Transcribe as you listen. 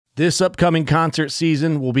This upcoming concert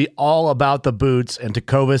season will be all about the boots, and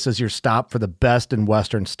Tecovas is your stop for the best in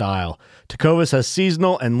Western style. Tecovas has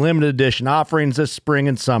seasonal and limited edition offerings this spring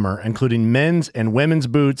and summer, including men's and women's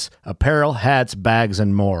boots, apparel, hats, bags,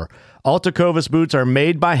 and more. All Tecovas boots are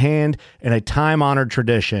made by hand in a time-honored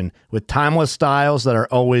tradition with timeless styles that are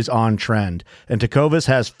always on trend. And Tecovas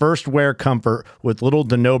has first wear comfort with little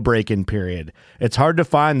to no break-in period. It's hard to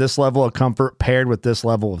find this level of comfort paired with this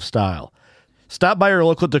level of style. Stop by your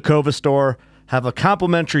local Tecovas store, have a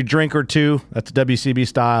complimentary drink or two, that's WCB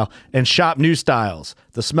style, and shop new styles.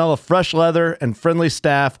 The smell of fresh leather and friendly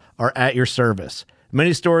staff are at your service.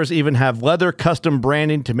 Many stores even have leather custom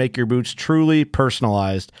branding to make your boots truly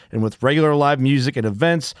personalized. And with regular live music and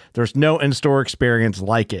events, there's no in-store experience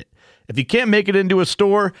like it. If you can't make it into a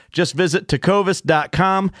store, just visit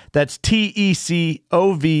tecovas.com. That's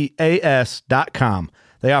TECOVAS.com.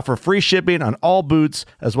 They offer free shipping on all boots,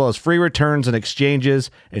 as well as free returns and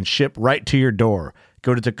exchanges, and ship right to your door.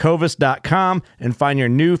 Go to tecovas.com and find your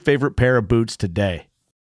new favorite pair of boots today.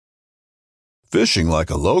 Fishing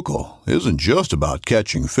like a local isn't just about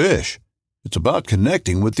catching fish. It's about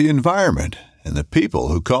connecting with the environment and the people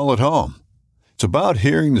who call it home. It's about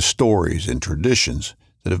hearing the stories and traditions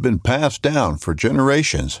that have been passed down for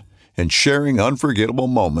generations and sharing unforgettable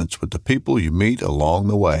moments with the people you meet along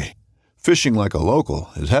the way. Fishing like a local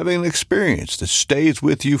is having an experience that stays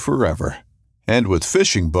with you forever. And with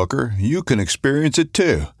Fishing Booker, you can experience it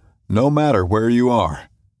too, no matter where you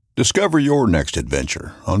are. Discover your next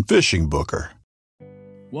adventure on Fishing Booker.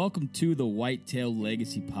 Welcome to the Whitetail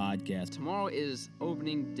Legacy Podcast. Tomorrow is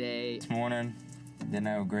opening day. This morning, didn't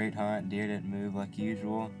have a great hunt. Deer didn't move like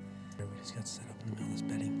usual. We just got set up in the middle of this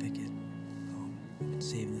bedding thicket.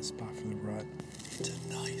 Saving this spot from the rut. I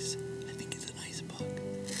think it's a nice buck.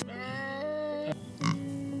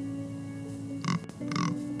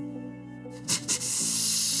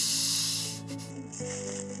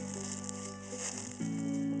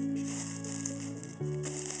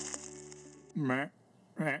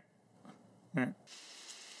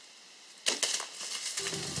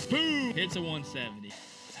 Boom! Hits a 170.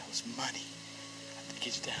 That was money. I think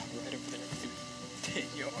he's down right over there, 10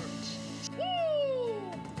 yards. Woo!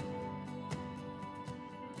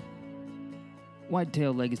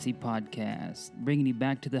 Whitetail Legacy Podcast, bringing you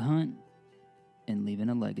back to the hunt and leaving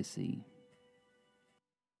a legacy.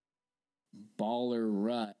 Baller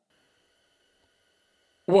rut.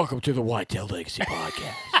 Welcome to the Whitetail Legacy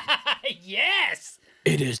Podcast. Yes!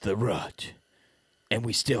 It is the rut, and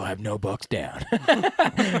we still have no bucks down.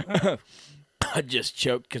 I just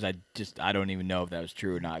choked because I don't even know if that was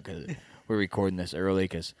true or not because we're recording this early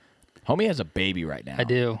because homie has a baby right now. I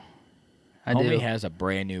do. Homie has a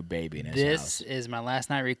brand new baby in his house. This is my last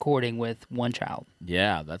night recording with one child.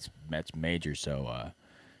 Yeah, that's major. So,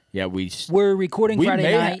 yeah, we're recording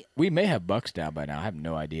Friday night. We may have bucks down by now. I have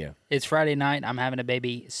no idea. It's Friday night. I'm having a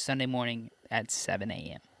baby Sunday morning at 7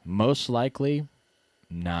 a.m. Most likely,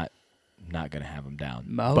 not gonna have him down.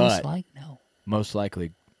 Most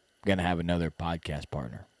likely gonna have another podcast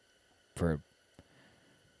partner.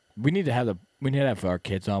 We need to have our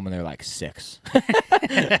kids on when they're like 6. What do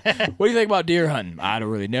you think about deer hunting? I don't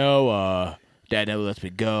really know. Dad never lets me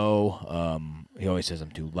go. He always says I'm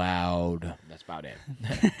too loud. That's about it.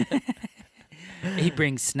 He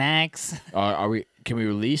brings snacks. Can we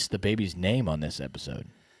release the baby's name on this episode?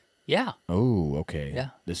 Yeah. Oh, okay. Yeah.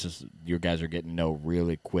 You guys are getting to know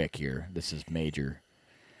really quick here. This is major.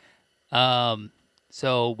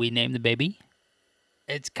 So we named the baby.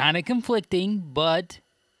 It's kind of conflicting, but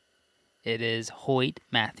it is Hoyt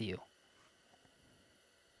Matthew.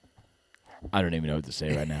 I don't even know what to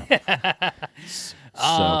say right now.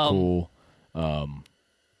 So cool.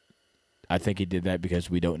 I think he did that because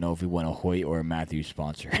we don't know if we want a Hoyt or a Matthew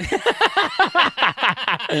sponsor.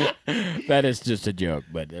 That is just a joke,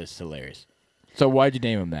 but it's hilarious. So why'd you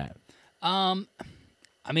name him that? I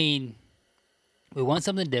mean, we want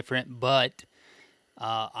something different, but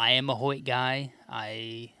I am a Hoyt guy.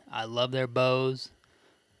 I love their bows,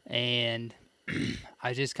 and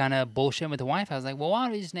I just kind of bullshit with the wife. I was like, well, why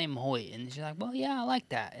don't we just name him Hoyt? And she's like, well, yeah, I like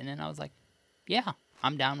that. And then I was like, yeah,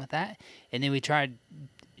 I'm down with that. And then we tried.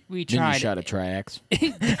 Then you shot a Tri-X.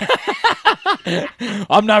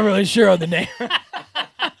 I'm not really sure on the name.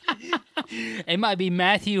 It might be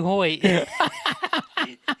Matthew Hoyt.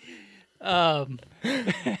 And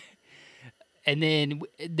then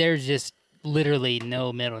there's just literally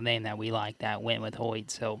no middle name that we like that went with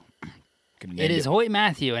Hoyt. So it is Hoyt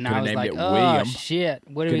Matthew. And I was like, oh, shit.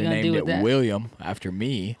 What are we going to do with that? William after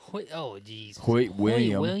me. Oh, jeez. Hoyt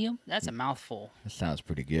William. Hoyt William? That's a mouthful. That sounds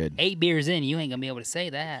pretty good. 8 beers in, you ain't going to be able to say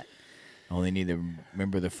that. Only need to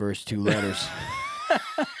remember the first 2 letters.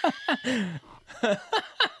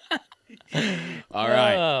 All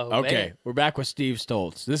right. Oh, Okay. man. We're back with Steve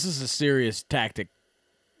Stoltz. This is a serious tactic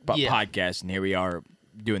Yeah. podcast, and here we are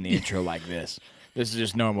doing the intro like this. This is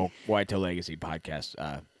just normal Whitetail Legacy podcast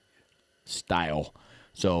style.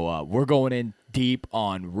 So we're going in deep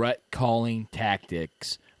on rut calling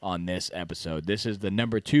tactics on this episode. This is the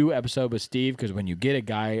number 2 episode with Steve, because when you get a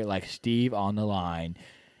guy like Steve on the line,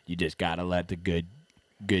 you just got to let the good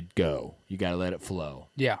go. You got to let it flow.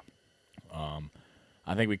 Yeah.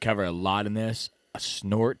 I think we cover a lot in this. The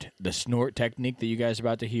snort technique that you guys are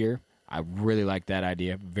about to hear. I really like that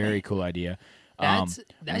idea. Very cool idea. That's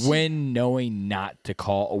when knowing not to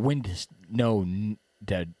call, or when to know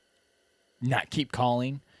to not keep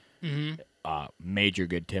calling. Major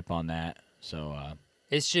good tip on that. So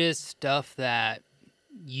It's just stuff that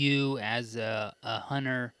you, as a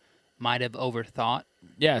hunter, might have overthought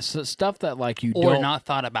yeah, so stuff that like you or don't not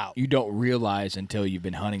thought about. you don't realize until you've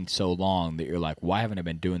been hunting so long that you're like, why haven't I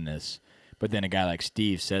been doing this? But then a guy like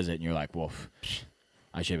Steve says it, and you're like, well,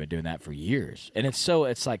 I should have been doing that for years. And it's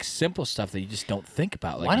like simple stuff that you just don't think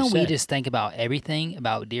about. Like Why you don't we said. just think about everything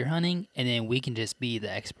about deer hunting, and then we can just be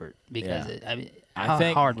the expert? Because Yeah. I how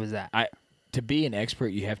think hard was that? To be an expert,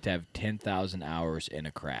 you have to have 10,000 hours in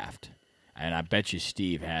a craft, and I bet you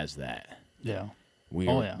Steve has that. Yeah.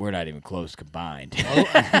 We're not even close combined.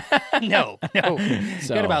 No.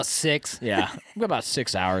 So, Got about 6. yeah, we got about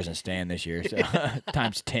 6 hours in stand this year, so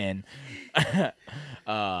times 10.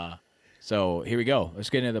 So here we go. Let's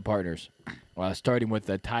get into the partners. Well, starting with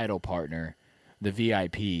the title partner, the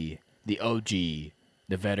VIP, the OG,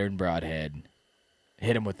 the veteran broadhead.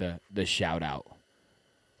 Hit him with the shout out.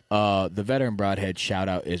 The veteran broadhead shout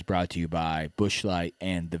out is brought to you by Bushlight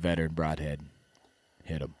and the veteran broadhead.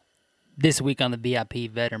 Hit him. This week on the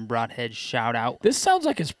VIP Veteran Broadhead shout out. This sounds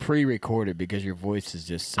like it's pre-recorded because your voice is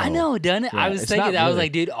just so. I know, doesn't it? Yeah, I was it's thinking not that. I was really-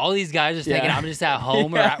 like, dude, all these guys are thinking Yeah. I'm just at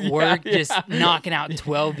home or at work just knocking out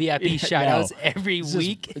 12 VIP shout outs no. every It's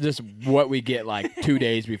week. Just what we get like 2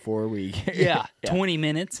 days before we. Yeah, 20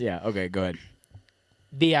 minutes. Yeah. Okay. Go ahead.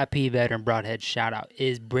 VIP Veteran Broadhead shout out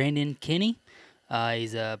is Brandon Kinney.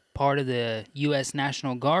 He's a part of the U.S.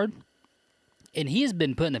 National Guard, and he has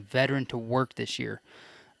been putting a veteran to work this year.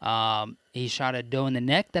 He shot a doe in the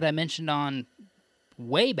neck that I mentioned on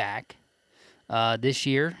way back this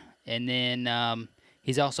year, and then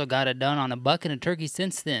he's also got it done on a buck and a turkey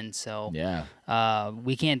since then. So Yeah.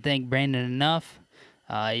 we can't thank Brandon enough.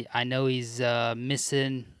 I know he's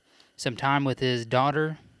missing some time with his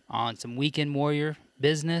daughter on some weekend warrior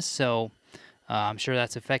business, so I'm sure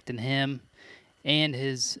that's affecting him and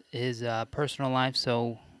his personal life.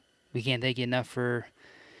 So we can't thank you enough for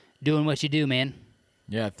doing what you do, man.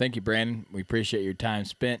 Yeah. Thank you, Brandon. We appreciate your time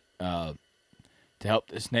spent to help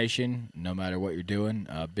this nation, no matter what you're doing.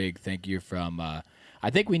 A big thank you from. I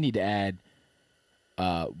think we need to add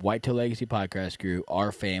Whitetail Legacy Podcast Crew,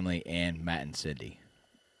 our family, and Matt and Cindy.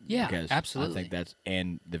 Yeah, Because absolutely. I think that's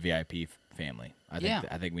and the VIP family. I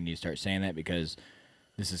think we need to start saying that because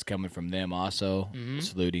this is coming from them also,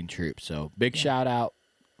 saluting troops. So big shout out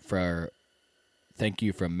for thank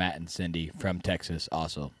you from Matt and Cindy from Texas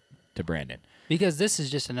also to Brandon. Because this is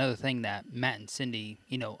just another thing that Matt and Cindy,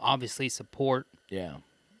 obviously support. Yeah.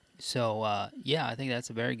 So, yeah, I think that's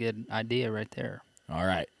a very good idea right there. All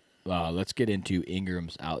right. Let's get into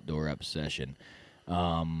Ingram's outdoor obsession.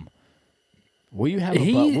 Will you have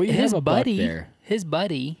a buck? Will you have a buck there? His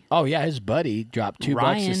buddy, Oh yeah, his buddy dropped 2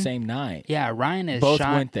 bucks the Ryan. same night. yeah, Ryan has Both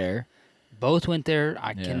shot. went there. Both went there.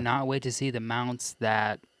 I Yeah. cannot wait to see the mounts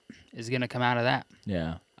that is going to come out of that.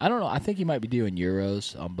 Yeah. I don't know. I think he might be doing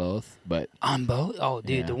euros on both, but On both? Oh, dude,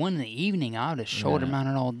 Yeah. the one in the evening, I would have shoulder Yeah.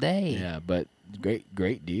 mounted all day. yeah, but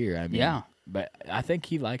great deer. I mean, Yeah. But I think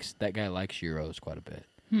that guy likes euros quite a bit.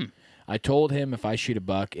 Hmm. I told him if I shoot a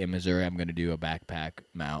buck in Missouri, I'm going to do a backpack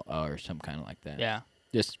mount or some kind of like that. Yeah,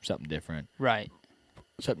 Just something different. right.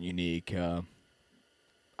 Something unique.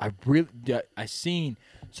 I seen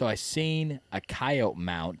a coyote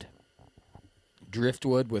mount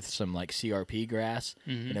driftwood with some like CRP grass,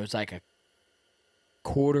 and it was like a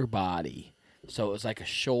quarter body, so it was like a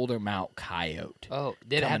shoulder mount coyote. Oh,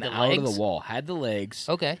 did it have coming the out legs? of the wall. Had the legs.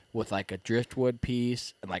 Okay. With like a driftwood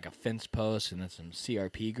piece and like a fence post and then some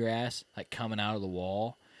CRP grass like coming out of the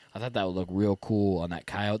wall. I thought that would look real cool on that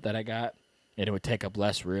coyote that I got. And it would take up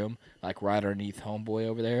less room, like right underneath Homeboy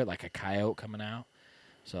over there, like a coyote coming out.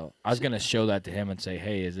 So I was going to show that to him and say,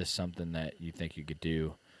 hey, is this something that you think you could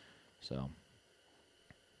do? So,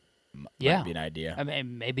 Yeah. might be an idea. I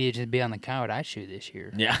mean, maybe it just be on the coyote I shoot this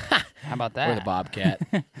year. Yeah. How about that? Or the bobcat.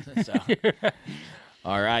 So.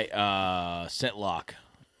 All right. Scent lock.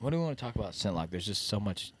 What do we want to talk about scent lock? There's just so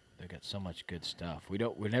much They got so much good stuff.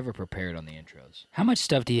 We're never prepared on the intros. How much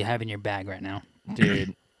stuff do you have in your bag right now?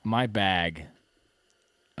 Dude, my bag,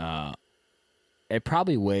 it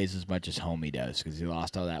probably weighs as much as Homie does because he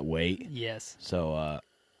lost all that weight. Yes. So,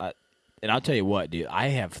 and I'll tell you what, dude, I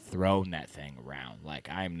have thrown that thing around. Like,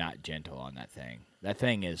 I am not gentle on that thing. That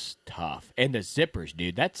thing is tough. And the zippers,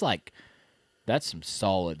 dude, that's some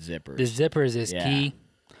solid zippers. The zippers is Yeah. key.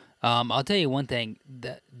 I'll tell you one thing.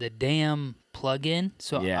 The damn plug-in,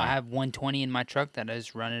 so Yeah. I have 120 in my truck that I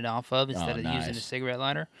just run it off of instead of using a nice. cigarette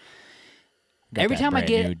lighter. Got Every that time I brand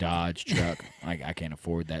get- new Dodge truck, I can't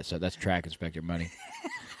afford that, so that's track inspector money.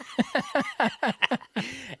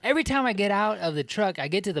 Every time I get out of the truck, I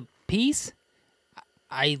get to the piece,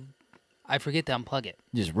 I forget to unplug it.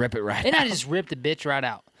 Just rip it right And out. I just rip the bitch right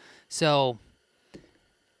out. So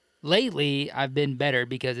lately I've been better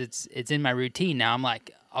because it's in my routine now. I'm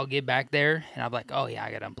like, I'll get back there and I'm like, oh yeah,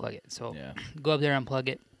 I gotta unplug it. So Yeah. go up there, unplug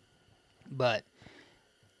it. But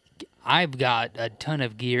I've got a ton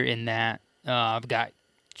of gear in that. I've got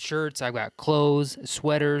shirts, I've got clothes,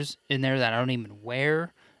 sweaters in there that I don't even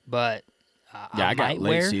wear, but Yeah, I got might late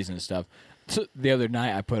wear. season stuff. So the other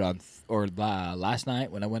night I put on, or last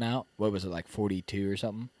night when I went out, what was it, like 42 or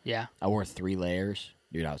something? Yeah. I wore 3 layers.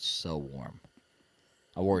 Dude, I was so warm.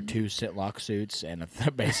 I wore 2 Sitlock suits and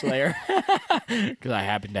a base layer because I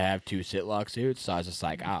happened to have 2 Sitlock suits. So I was just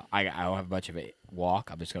like, I don't have much of a walk.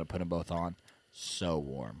 I'm just going to put them both on. So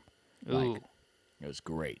warm. Ooh. Like, it was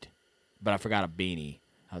great. But I forgot a beanie.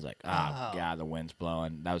 I was like, Oh. God, the wind's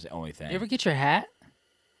blowing. That was the only thing. You ever get your hat?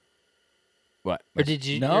 What? Or did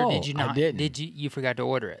you? No, or did you not? I didn't. Did you? You forgot to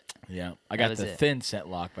order it. Yeah, I That got was the it. thin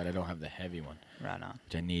Sitlock, but I don't have the heavy one, Right on.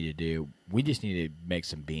 which I need to do. We just need to make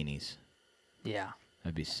some beanies. Yeah.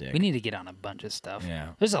 That'd be sick. We need to get on a bunch of stuff. Yeah.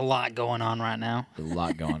 There's a lot going on right now. a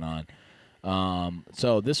lot going on.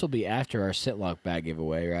 So this will be after our Sitlock bag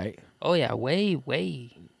giveaway, right? Oh yeah,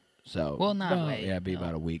 way. So Well, not way, Yeah, it'd be no.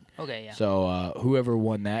 about a week. Okay, yeah. So whoever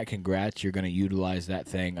won that, congrats! You're going to utilize that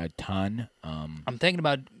thing a ton. I'm thinking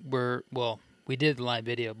about we did the live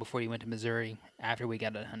video before you went to Missouri after we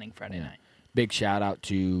got done hunting Friday Yeah. night. Big shout out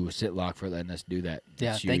to Sitlock for letting us do that.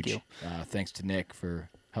 Yeah, That's thank huge. you. Thanks to Nick for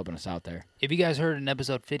helping us out there. If you guys heard in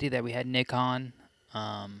episode 50 that we had Nick on,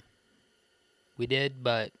 we did,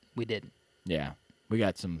 but we didn't. Yeah, we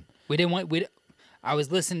got some. We didn't want. I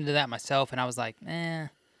was listening to that myself, and I was like,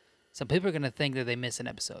 some people are gonna think that they missed an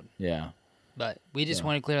episode. Yeah, But we just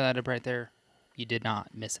want to clear that up right there. You did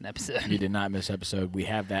not miss an episode. you did not miss episode. We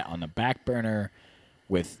have that on the back burner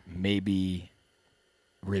with maybe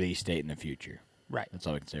release date in the future. Right. That's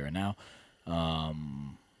all we can say right now.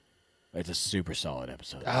 It's a super solid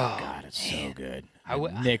episode. Oh, God, it's so good. I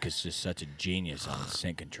w- And Nick is just such a genius on his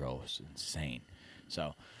sync control. It's insane. So,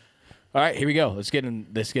 all right, here we go. Let's get in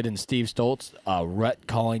Steve Stoltz, rut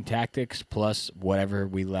calling tactics plus whatever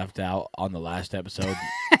we left out on the last episode.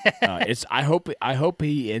 I hope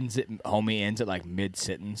he ends it. Homie ends it like mid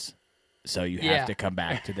sentence. So you Yeah. have to come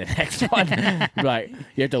back to the next one. Like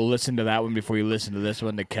you have to listen to that one before you listen to this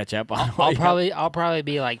one to catch up on. I'll probably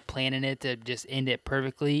be like planning it to just end it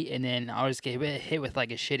perfectly, and then I'll just get hit with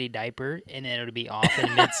like a shitty diaper, and then it'll be off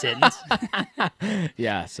in mid sentence.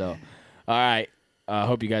 Yeah. So, all right.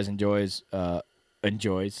 Hope you guys enjoys.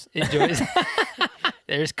 Enjoys.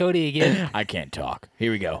 There's Cody again. I can't talk.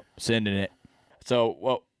 Here we go. Sending it. So,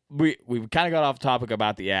 well, we kind of got off topic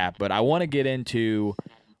about the app, but I want to get into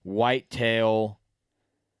whitetail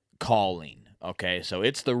calling. Okay, so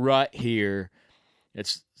it's the rut here.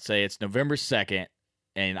 It's November 2nd,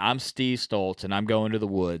 and I'm Steve Stoltz, and I'm going to the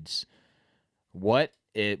woods. What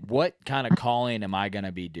kind of calling am I going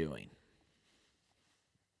to be doing?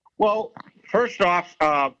 Well, first off,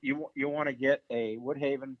 you want to get a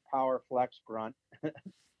Woodhaven Power Flex grunt.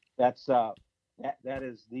 That's that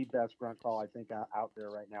is the best grunt call I think out there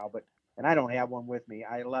right now. And I don't have one with me.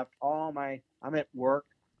 I left I'm at work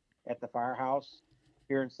at the firehouse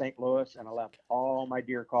here in St. Louis, and I left all my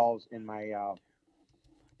deer calls in my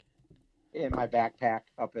backpack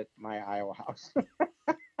up at my Iowa house.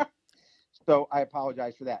 So I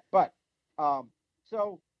apologize for that. But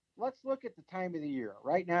so let's look at the time of the year.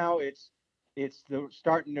 Right now, it's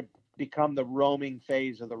starting to become the roaming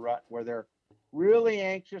phase of the rut, where they're really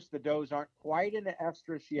anxious. The does aren't quite into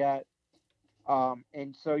estrus yet,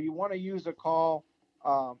 and so you want to use a call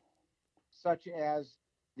such as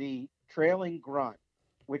the trailing grunt,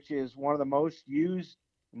 which is one of the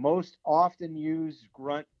most often used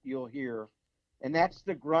grunt you'll hear, and that's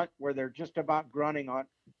the grunt where they're just about grunting on.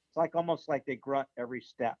 It's like almost like they grunt every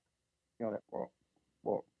step, that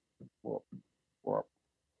whoa,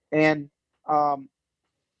 and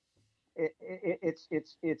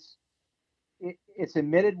it's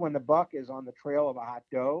emitted when the buck is on the trail of a hot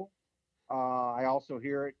doe. I also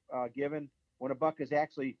hear it given when a buck is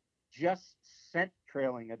actually just scent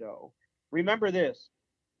trailing a doe. Remember this: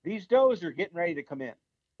 these does are getting ready to come in,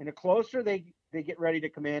 and the closer they get ready to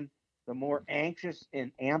come in, the more anxious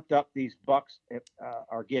and amped up these bucks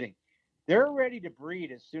are getting. They're ready to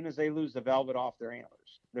breed as soon as they lose the velvet off their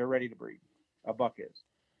antlers. They're ready to breed. A buck is.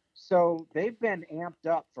 So they've been amped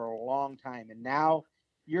up for a long time, and now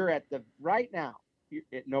you're at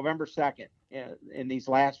November 2nd, in these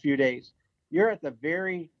last few days, you're at the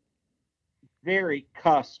very, very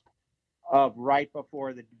cusp of right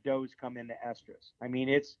before the does come into estrus. I mean,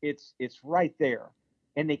 it's right there,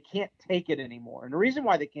 and they can't take it anymore. And the reason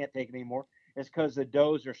why they can't take it anymore is because the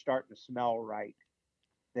does are starting to smell right.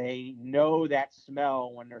 They know that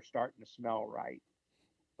smell when they're starting to smell right.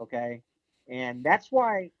 Okay. And that's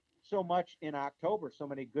why so much in October, so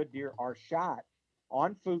many good deer are shot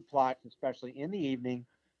on food plots, especially in the evening,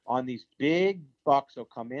 on these big bucks will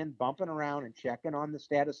come in, bumping around and checking on the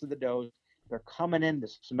status of the does. They're coming in to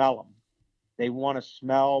smell them. They want to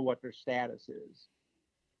smell what their status is.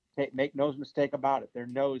 Make no mistake about it. Their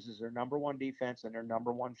nose is their number one defense and their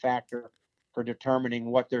number one factor for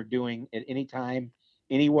determining what they're doing at any time,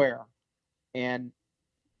 anywhere. And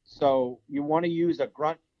so you want to use a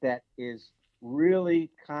grunt that is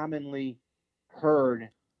really commonly heard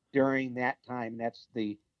during that time. That's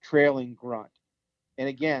the trailing grunt. And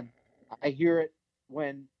again, I hear it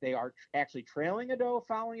when they are actually trailing a doe,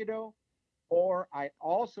 following a doe, or I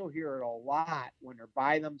also hear it a lot when they're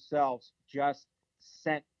by themselves, just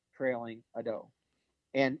scent trailing a doe.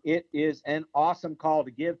 And it is an awesome call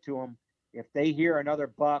to give to them. If they hear another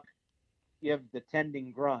buck give the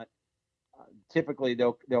tending grunt, typically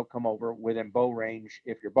they'll come over within bow range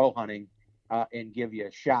if you're bow hunting, and give you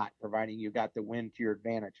a shot, providing you got the wind to your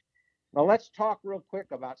advantage. Now let's talk real quick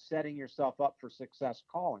about setting yourself up for success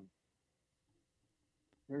calling.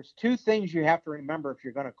 There's two things you have to remember if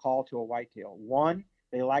you're going to call to a whitetail. One,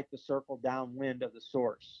 they like to circle downwind of the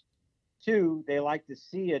source. Two, they like to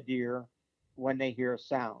see a deer when they hear a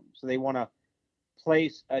sound. So they want to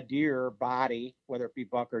place a deer body, whether it be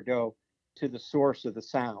buck or doe, to the source of the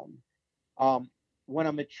sound. When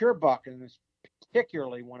a mature buck, and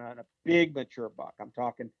particularly when a big mature buck, I'm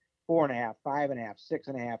talking 4.5, 5.5,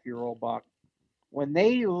 6.5-year-old buck, when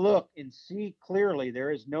they look and see clearly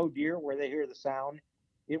there is no deer where they hear the sound,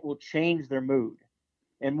 it will change their mood.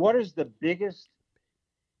 And what is the biggest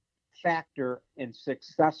factor in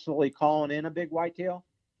successfully calling in a big whitetail?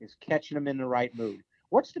 Is catching them in the right mood.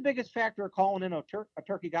 What's the biggest factor of calling in a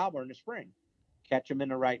turkey gobbler in the spring? Catch them in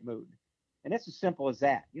the right mood. And it's as simple as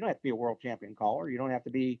that. You don't have to be a world champion caller. You don't have to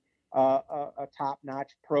be a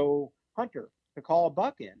top-notch pro hunter to call a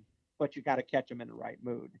buck in, but you got to catch them in the right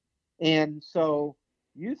mood. And so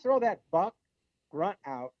you throw that buck grunt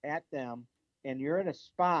out at them, and you're in a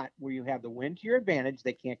spot where you have the wind to your advantage.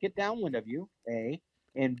 They can't get downwind of you, A.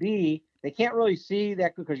 And B, they can't really see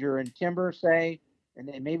that because you're in timber, say, and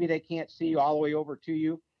then maybe they can't see you all the way over to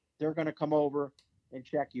you. They're going to come over and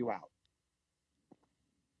check you out.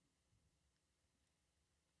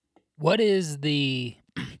 What is the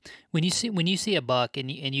when you see a buck and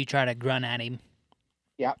you try to grunt at him?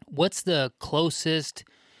 Yeah. What's the closest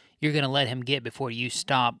you're gonna let him get before you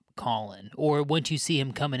stop calling? Or once you see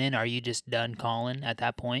him coming in, are you just done calling at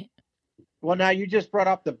that point? Well, now you just brought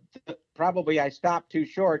up the probably I stopped too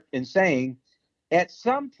short in saying at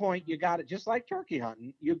some point you got to, just like turkey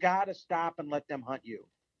hunting, you got to stop and let them hunt you.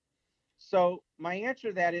 So my answer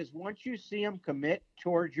to that is once you see them commit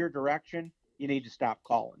towards your direction, you need to stop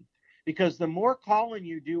calling. Because the more calling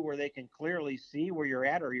you do where they can clearly see where you're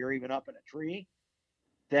at, or you're even up in a tree,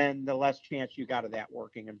 then the less chance you got of that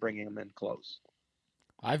working and bringing them in close.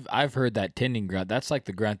 I've heard that tending grunt. That's like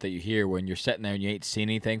the grunt that you hear when you're sitting there and you ain't seen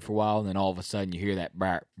anything for a while, and then all of a sudden you hear that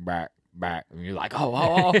bark, bark, bark, and you're like,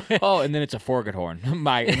 oh, and then it's a foregut-horn.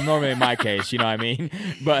 Normally in my case, you know what I mean?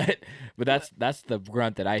 But that's the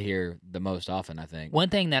grunt that I hear the most often, I think. One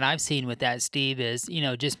thing that I've seen with that, Steve, is,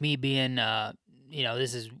 just me being,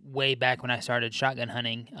 this is way back when I started shotgun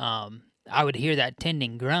hunting. I would hear that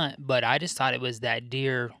tending grunt, but I just thought it was that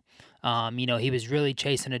deer. He was really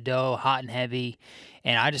chasing a doe, hot and heavy,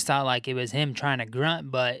 and I just thought like it was him trying to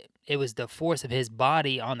grunt, but it was the force of his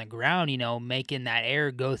body on the ground, making that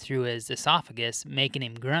air go through his esophagus, making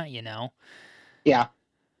him grunt, Yeah.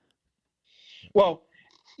 Well,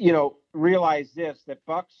 realize this, that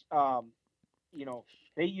bucks,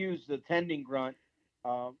 they use the tending grunt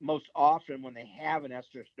most often when they have an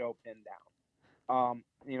estrus doe pinned down.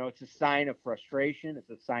 It's a sign of frustration. It's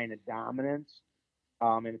a sign of dominance.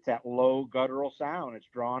 And it's that low guttural sound. It's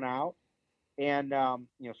drawn out. and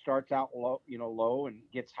starts out low and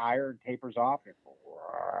gets higher and tapers off, and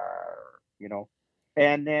you know,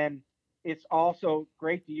 and then it's also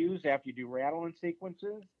great to use after you do rattling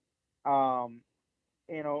sequences. Um,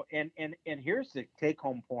 and here's the take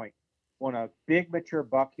home point: when a big mature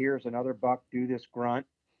buck hears another buck do this grunt,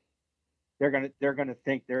 they're gonna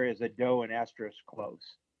think there is a doe and estrus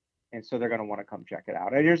close, and so they're gonna want to come check it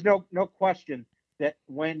out. And there's no question that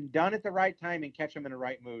when done at the right time and catch them in the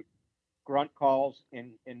right mood, grunt calls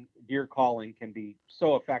and deer calling can be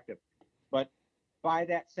so effective. But by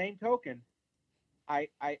that same token, I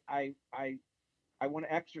want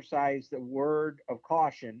to exercise the word of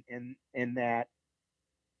caution in that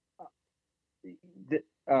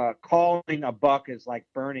calling a buck is like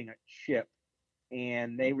burning a ship,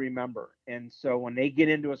 and they remember. And so when they get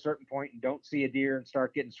into a certain point and don't see a deer and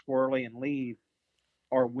start getting squirrely and leave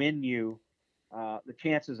or win you, the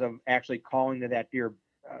chances of actually calling to that deer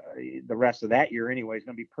the rest of that year anyway is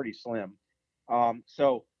going to be pretty slim.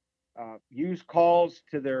 So use calls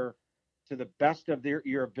to the best of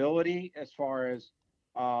your ability as far as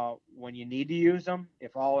when you need to use them.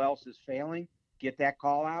 If all else is failing, get that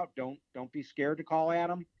call out. Don't be scared to call at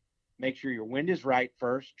them. Make sure your wind is right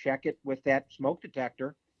first. Check it with that smoke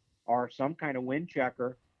detector or some kind of wind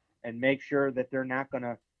checker, and make sure that they're not going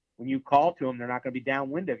to, when you call to them, they're not going to be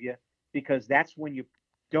downwind of you, because that's when you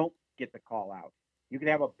don't get the call out. You could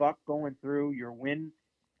have a buck going through your wind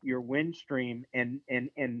stream and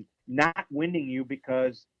not winding you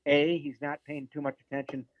because he's not paying too much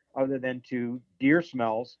attention other than to deer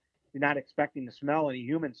smells. You're not expecting to smell any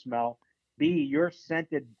human smell. B, you're scent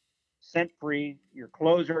free, your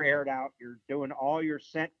clothes are aired out, you're doing all your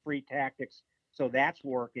scent free tactics, so that's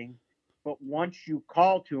working. But once you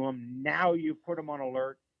call to them, now you put them on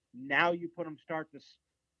alert. Now you put them starting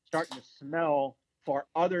to smell for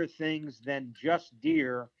other things than just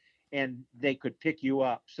deer, and they could pick you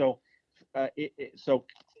up. So, as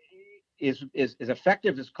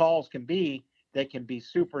effective as calls can be, they can be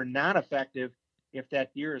super non-effective if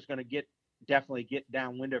that deer is going to definitely get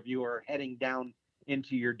downwind of you or heading down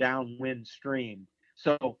into your downwind stream.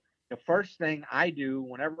 So the first thing I do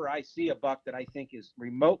whenever I see a buck that I think is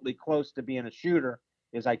remotely close to being a shooter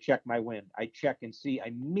is I check my wind. I check and see.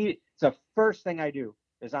 It's the first thing I do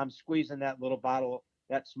is I'm squeezing that little bottle,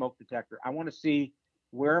 that smoke detector. I want to see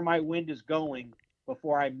where my wind is going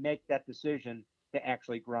before I make that decision to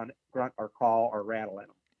actually grunt or call or rattle at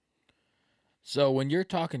them. So when you're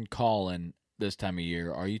talking calling this time of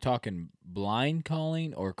year, are you talking blind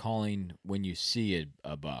calling or calling when you see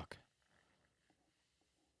a buck?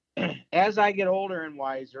 As I get older and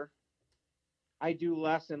wiser, I do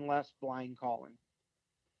less and less blind calling.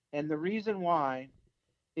 And the reason why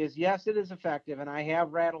is, yes, it is effective, and I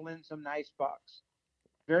have rattled in some nice bucks.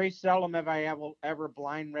 Very seldom have I ever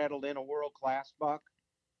blind rattled in a world-class buck.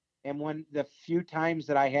 And when the few times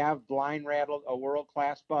that I have blind rattled a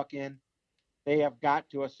world-class buck in, they have got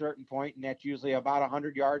to a certain point, and that's usually about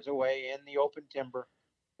 100 yards away in the open timber,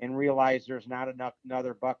 and realize there's not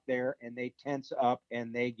another buck there, and they tense up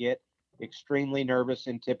and they get extremely nervous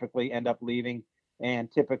and typically end up leaving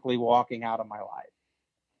and typically walking out of my life.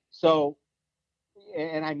 So,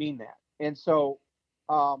 and I mean that. And so,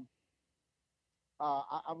 I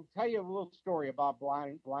will tell you a little story about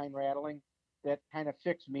blind rattling that kind of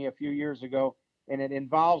fixed me a few years ago, and it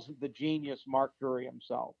involves the genius Mark Drury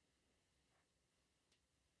himself.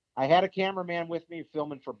 I had a cameraman with me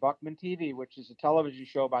filming for Buckman TV, which is a television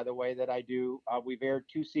show, by the way, that I do. We've aired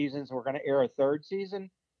 2 seasons. We're going to air a 3rd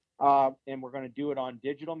season, and we're going to do it on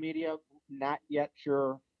digital media. Not yet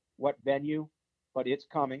sure what venue, but it's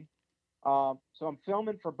coming. So I'm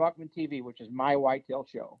filming for Buckman TV, which is my whitetail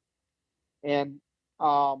show, and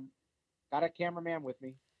got a cameraman with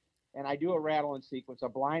me, and I do a rattling sequence, a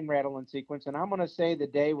blind rattling sequence, and I'm going to say the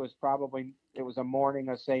day was it was a morning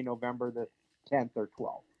of, say, November the 10th or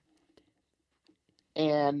 12th.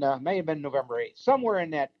 And may have been November 8th, somewhere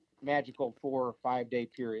in that magical 4 or 5 day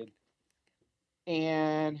period.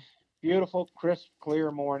 And beautiful, crisp, clear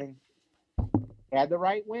morning. Had the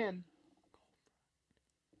right wind.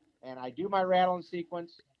 And I do my rattling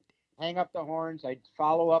sequence, hang up the horns. I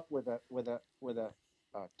follow up with a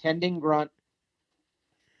tending grunt,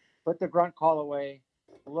 put the grunt call away,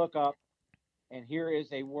 look up, and here is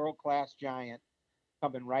a world-class giant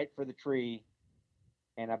coming right for the tree.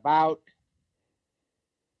 And about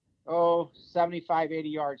 75, 80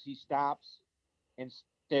 yards, he stops and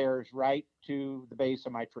stares right to the base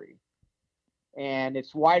of my tree. And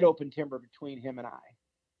it's wide open timber between him and I.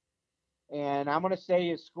 And I'm going to say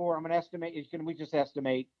his score, I'm going to estimate, we just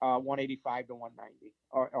estimate 185 to 190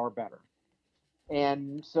 or better.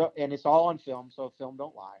 And so, and it's all on film, so film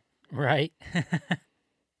don't lie. Right.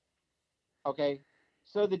 Okay.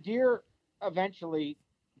 So the deer eventually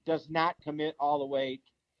does not commit all the way,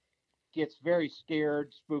 gets very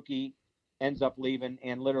scared, spooky, ends up leaving,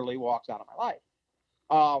 and literally walks out of my life.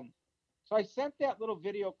 So I sent that little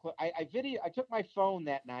video clip. I took my phone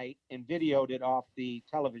that night and videoed it off the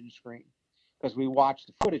television screen because we watched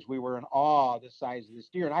the footage. We were in awe of the size of this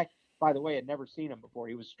deer. And I, by the way, had never seen him before.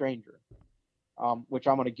 He was a stranger, which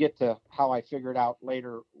I'm going to get to how I figured out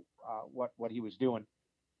later what he was doing.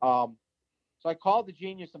 So I called the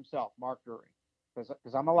genius himself, Mark Dury,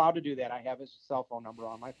 because I'm allowed to do that. I have his cell phone number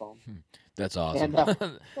on my phone. That's awesome.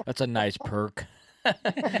 And, That's a nice perk.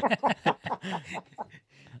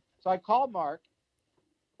 So I called Mark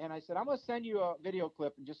and I said, I'm going to send you a video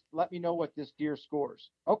clip and just let me know what this deer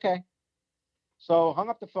scores. Okay. So hung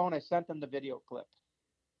up the phone. I sent him the video clip.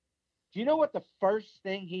 Do you know what the first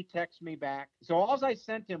thing he texted me back? So all I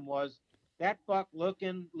sent him was that buck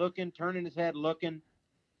looking, turning his head, looking,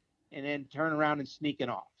 and then turn around and sneaking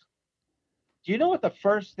off. Do you know what the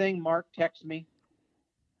first thing Mark texted me?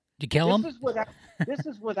 Did you kill him? This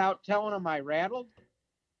is without telling him I rattled,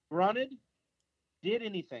 grunted, did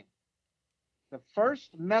anything. The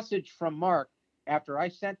first message from Mark after I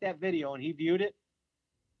sent that video and he viewed it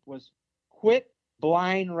was, quit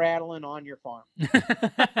blind rattling on your farm.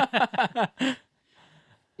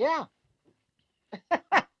 Yeah.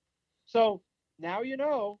 So now you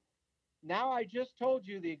know. Now I just told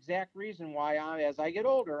you the exact reason why as I get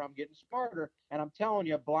older, I'm getting smarter. And I'm telling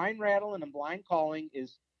you, blind rattling and blind calling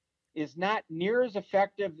is not near as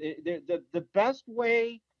effective. The best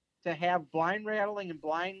way to have blind rattling and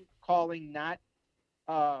blind calling not,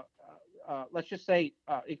 let's just say,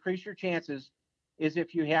 increase your chances is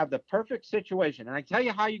if you have the perfect situation. And I tell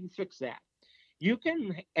you how you can fix that. You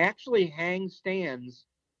can actually hang stands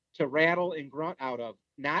to rattle and grunt out of,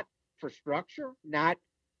 not for structure, not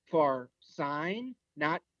for sign,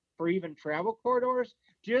 not for even travel corridors,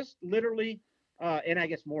 just literally, and I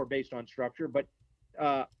guess more based on structure, but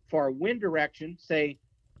for wind direction, say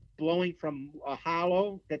blowing from a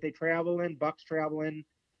hollow that they travel in, bucks travel in,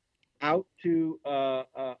 out to a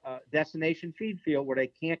destination feed field where they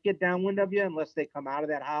can't get downwind of you unless they come out of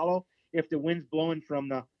that hollow. If the wind's blowing from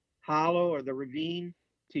the hollow or the ravine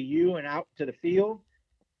to you and out to the field,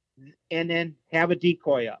 and then have a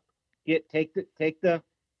decoy up. Take the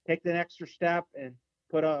extra step and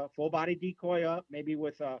put a full body decoy up, maybe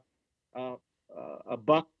with a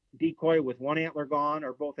buck decoy with one antler gone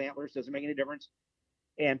or both antlers, doesn't make any difference,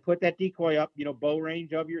 and put that decoy up, bow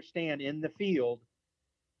range of your stand in the field.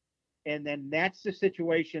 And then that's the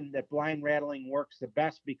situation that blind rattling works the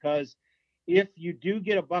best, because if you do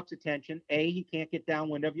get a buck's attention, A, he can't get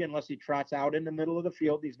downwind of you unless he trots out in the middle of the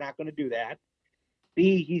field. He's not going to do that.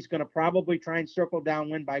 B, he's going to probably try and circle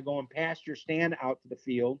downwind by going past your stand out to the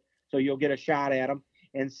field, so you'll get a shot at him.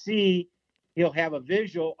 And C, he'll have a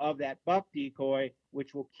visual of that buck decoy,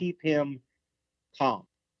 which will keep him calm.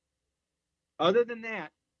 Other than that,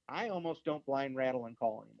 I almost don't blind rattle and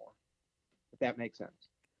call anymore, if that makes sense.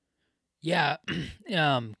 Yeah.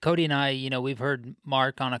 Cody and I, we've heard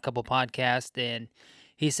Mark on a couple podcasts, and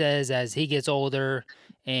he says as he gets older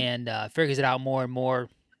and figures it out more and more,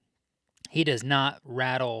 he does not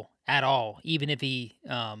rattle at all, even if he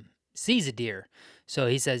sees a deer. So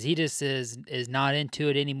he says he just is not into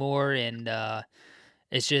it anymore, and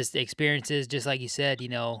it's just experiences, just like you said,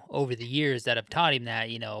 over the years that have taught him that,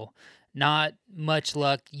 not much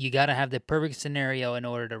luck. You got to have the perfect scenario in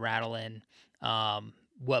order to rattle in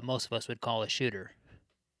what most of us would call a shooter.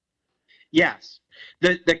 Yes,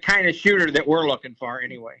 the kind of shooter that we're looking for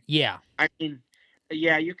anyway. Yeah. I mean,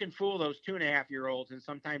 yeah, you can fool those 2.5-year-olds and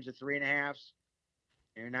sometimes the 3.5s.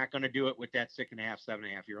 You're not going to do it with that 6.5,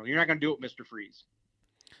 7.5-year-old. You're not going to do it with Mr. Freeze.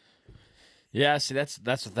 Yeah, see, that's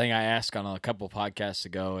the thing I asked on a couple podcasts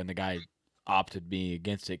ago, and the guy opted me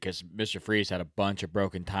against it because Mr. Freeze had a bunch of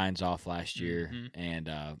broken tines off last year, and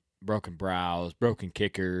broken brows, broken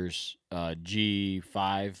kickers,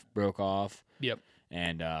 G5 broke off. Yep.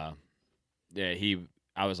 And yeah,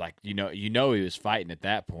 I was like, he was fighting at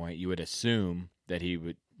that point. You would assume that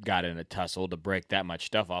he got in a tussle to break that much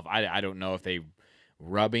stuff off. I don't know if they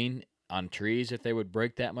rubbing on trees, if they would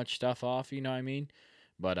break that much stuff off, you know what I mean?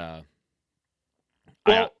 But I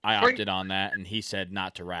opted on that, and he said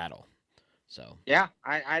not to rattle. So yeah,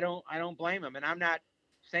 I don't blame him, and I'm not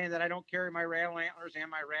saying that I don't carry my rattle antlers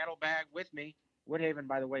and my rattle bag with me. Woodhaven,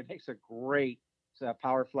 by the way, makes a great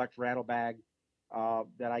PowerFlex rattle bag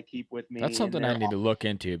that I keep with me. That's something I need to look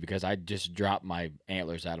into, because I just dropped my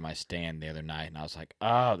antlers out of my stand the other night, and I was like,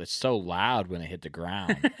 oh, that's so loud when they hit the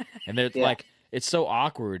ground. And they're like, it's so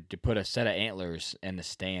awkward to put a set of antlers in the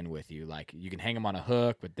stand with you. Like you can hang them on a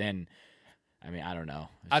hook, but then, I mean, I don't know.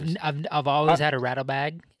 It's I've always had a rattle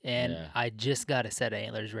bag, and Yeah. I just got a set of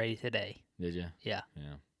antlers ready today. Did you? Yeah.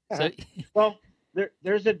 Yeah. So Well,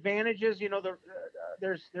 there's advantages.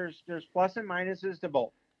 There's plus and minuses to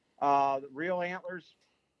both. The real antlers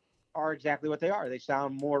are exactly what they are. They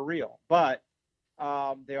sound more real, but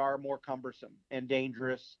they are more cumbersome and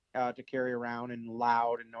dangerous to carry around and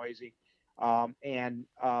loud and noisy. And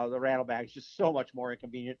the rattle bag is just so much more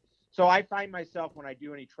inconvenient. So I find myself when I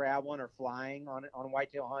do any traveling or flying on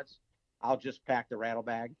whitetail hunts, I'll just pack the rattle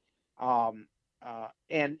bag. And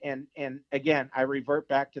again, I revert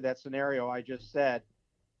back to that scenario I just said.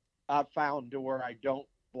 I've found to where I don't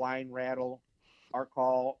blind rattle or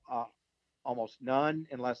call almost none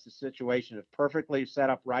unless the situation is perfectly set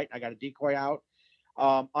up right. I got a decoy out.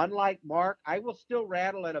 Unlike Mark, I will still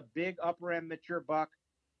rattle at a big upper end mature buck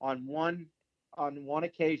on one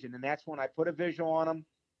occasion, and that's when I put a visual on him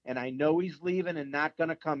and I know he's leaving and not going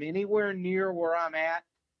to come anywhere near where I'm at.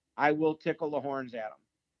 I will tickle the horns at him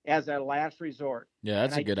as a last resort. Yeah,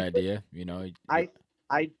 that's And a good idea.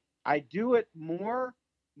 I do it more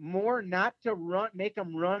not to make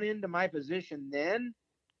them run into my position then,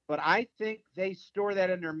 but I think they store that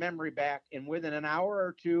in their memory back, and within an hour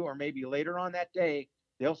or two, or maybe later on that day,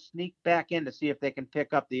 they'll sneak back in to see if they can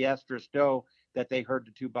pick up the estrus doe that they heard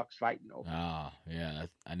the two bucks fighting over. Oh, yeah.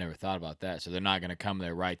 I never thought about that. So they're not going to come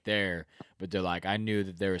there right there, but they're like, I knew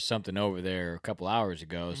that there was something over there a couple hours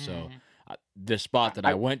ago. So the spot that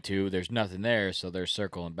I went to, there's nothing there. So they're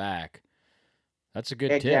circling back. That's a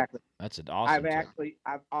good tip. That's an awesome tip.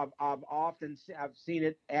 I've seen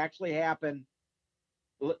it actually happen,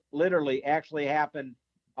 literally actually happen,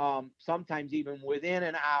 sometimes even within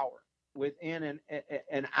an hour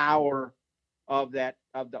of the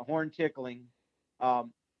horn tickling. I've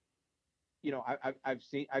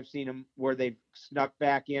seen them where they've snuck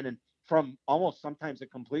back in and from almost sometimes a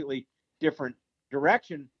completely different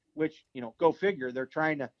direction, which, go figure, they're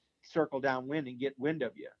trying to circle downwind and get wind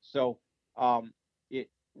of you. So,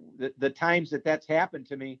 the times that's happened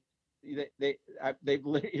to me, they've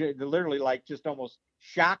literally like just almost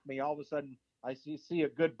shocked me. All of a sudden I see a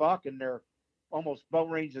good buck and they're almost bow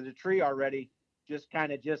range of the tree already, just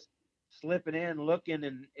slipping in, looking,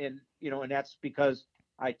 and that's because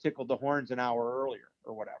I tickled the horns an hour earlier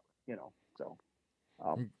or whatever, so.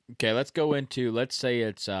 Okay, let's go into, let's say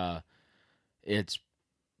it's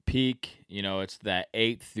peak, it's that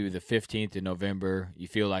 8th through the 15th of November. You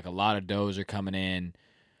feel like a lot of does are coming in.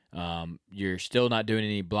 You're still not doing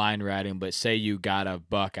any blind ratting, but say you got a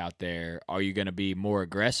buck out there. Are you going to be more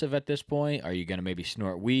aggressive at this point? Are you going to maybe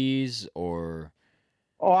snort wheeze or?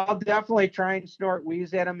 Oh, I'll definitely try and snort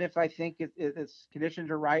wheeze at him if I think its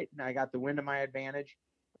conditions are right and I got the wind to my advantage.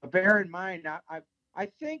 But bear in mind, I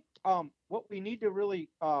think what we need to really,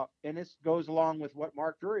 and this goes along with what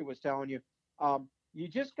Mark Drury was telling you, you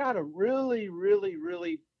just got to really, really,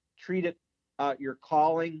 really treat it, your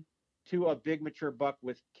calling to a big mature buck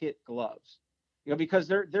with kit gloves, because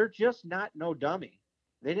they're just not no dummy.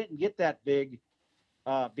 They didn't get that big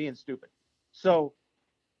being stupid. So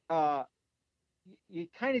you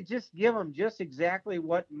kind of just give them just exactly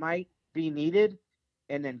what might be needed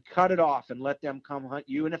and then cut it off and let them come hunt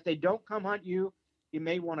you. And if they don't come hunt you, you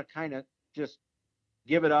may want to kind of just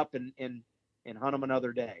give it up and hunt them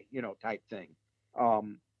another day, type thing.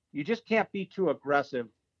 You just can't be too aggressive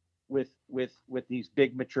with these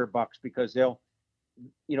big mature bucks, because they'll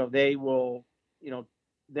know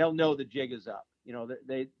the jig is up.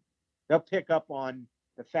 They'll pick up on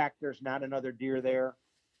the fact there's not another deer there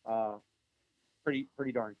pretty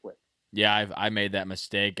darn quick. Yeah, I made that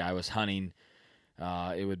mistake. I was hunting,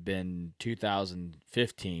 it would have been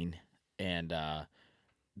 2015, and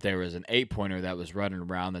there was an 8-pointer that was running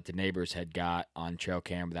around that the neighbors had got on trail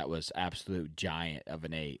camera that was absolute giant of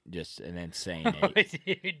an 8, just an insane 8.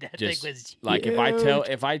 Dude, that thing was like huge.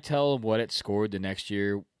 if I tell them what it scored the next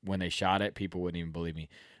year when they shot it, people wouldn't even believe me.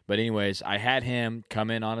 But anyways, I had him come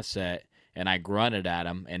in on a set and I grunted at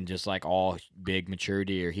him, and just like all big mature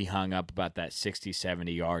deer, he hung up about that 60,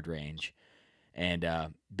 70 yard range. And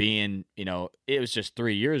being, it was just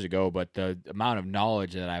 3 years ago, but the amount of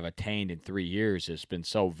knowledge that I've attained in 3 years has been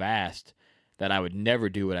so vast that I would never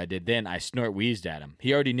do what I did then. I snort wheezed at him.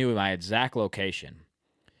 He already knew my exact location.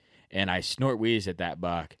 And I snort wheezed at that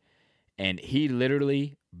buck. And he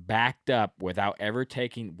literally walked backwards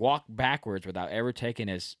without ever taking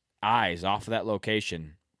his eyes off of that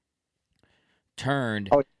location, turned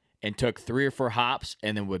and took 3 or 4 hops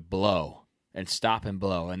and then would blow. And stop and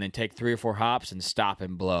blow, and then take 3 or 4 hops and stop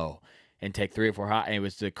and blow, and take 3 or 4 hops. And it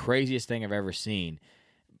was the craziest thing I've ever seen.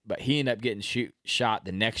 But he ended up getting shot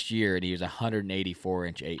the next year, and he was a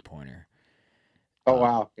 184-inch 8-pointer. Oh,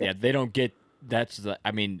 wow. Yeah, they don't get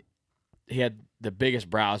he had the biggest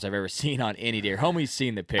brows I've ever seen on any deer. Homie's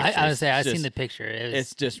seen the picture. I would say I've seen the picture.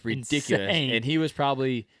 It's just ridiculous. Insane. And he was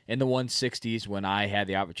probably in the 160s when I had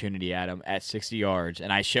the opportunity at him at 60 yards.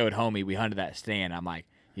 And I showed Homie, we hunted that stand. I'm like,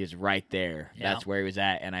 he was right there. Yeah. That's where he was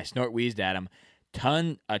at. And I snort wheezed at him.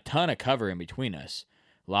 A ton of cover in between us.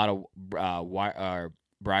 A lot of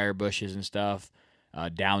briar bushes and stuff.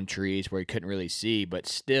 Down trees where he couldn't really see, but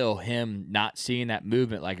still him not seeing that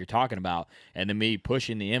movement like you're talking about, and then me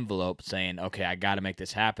pushing the envelope saying, okay, I got to make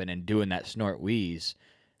this happen, and doing that snort wheeze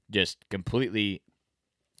just completely,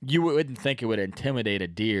 you wouldn't think it would intimidate a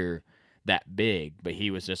deer that big, but he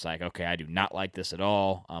was just like, okay, I do not like this at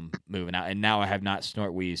all. I'm moving out, and now I have not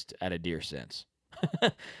snort wheezed at a deer since.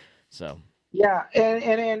 So. Yeah,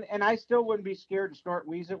 and I still wouldn't be scared to snort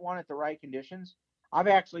wheeze at one at the right conditions. I've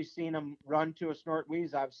actually seen them run to a snort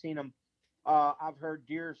wheeze. I've seen them. I've heard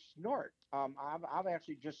deer snort. I've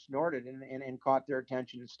actually just snorted and caught their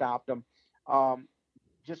attention and stopped them.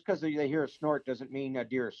 Just because they hear a snort doesn't mean a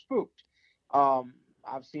deer is spooked.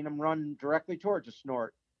 I've seen them run directly towards a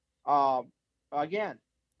snort. Again,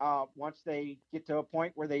 once they get to a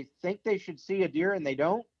point where they think they should see a deer and they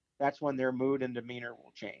don't, that's when their mood and demeanor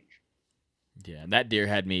will change. Yeah, and that deer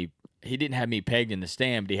had me. He didn't have me pegged in the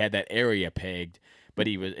stand, but he had that area pegged. But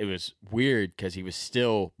it was weird because he was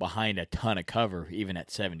still behind a ton of cover, even at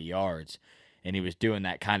 70 yards. And he was doing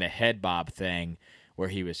that kind of head bob thing where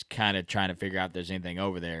he was kind of trying to figure out if there's anything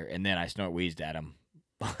over there. And then I snort wheezed at him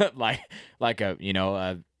like a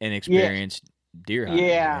inexperienced deer hunter.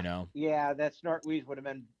 Yeah, yeah, that snort wheeze would have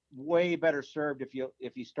been way better served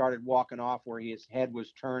if you started walking off where his head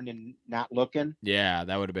was turned and not looking. Yeah,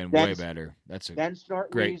 that would have been way better. That's a then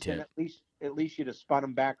snort great wheeze, tip. and at least you'd have spun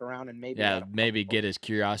him back around and maybe get his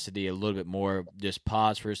curiosity a little bit more. Just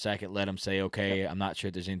pause for a second, let him say, okay, I'm not sure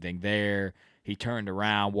if there's anything there. He turned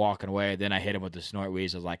around, walking away. Then I hit him with the snort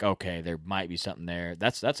wheeze. I was like, okay, there might be something there.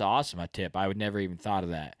 That's awesome. A tip. I would never even thought of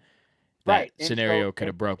that. Right. That scenario could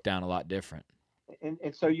have broke down a lot different.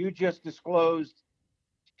 And so you just disclosed.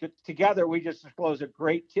 Together, we just disclosed a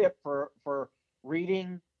great tip for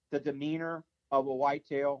reading the demeanor of a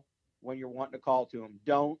whitetail when you're wanting to call to him.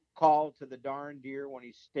 Don't call to the darn deer when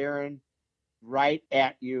he's staring right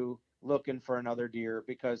at you looking for another deer,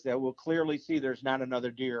 because they will clearly see there's not another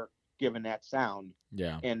deer given that sound.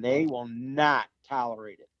 Yeah. And they will not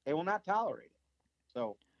tolerate it. They will not tolerate it.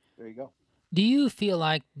 So there you go. Do you feel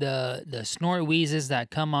like the snort wheezes that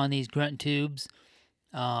come on these grunt tubes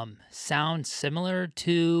sound similar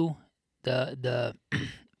to the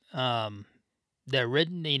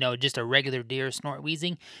written, just a regular deer snort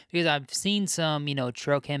wheezing? Because I've seen some,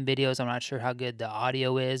 trail cam videos. I'm not sure how good the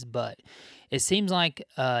audio is, but it seems like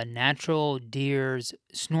a natural deer's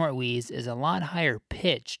snort wheeze is a lot higher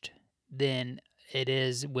pitched than it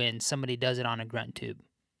is when somebody does it on a grunt tube.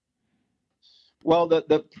 Well,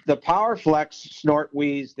 the PowerFlex snort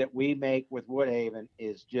wheeze that we make with Woodhaven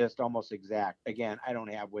is just almost exact. Again, I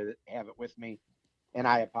don't have it with me, and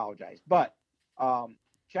I apologize. But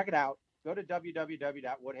check it out. Go to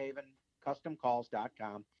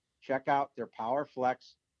www.woodhavencustomcalls.com. Check out their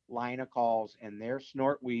PowerFlex line of calls, and their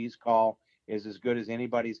snort wheeze call is as good as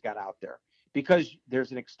anybody's got out there, because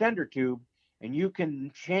there's an extender tube, and you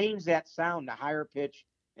can change that sound to higher pitch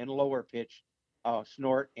and lower pitch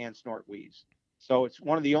snort and snort wheeze. So it's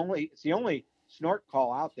the only snort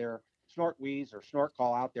call out there, snort wheeze or snort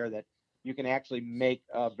call out there that you can actually make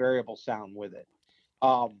a variable sound with it.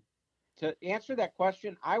 To answer that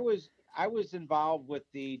question, I was involved with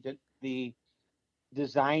the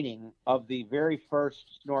designing of the very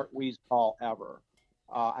first snort wheeze call ever.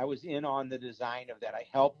 I was in on the design of that. I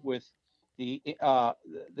helped with the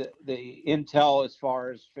intel as far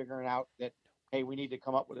as figuring out that, hey, we need to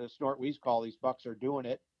come up with a snort wheeze call. These bucks are doing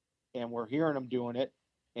it, and we're hearing them doing it.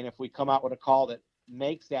 And if we come out with a call that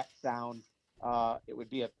makes that sound, it would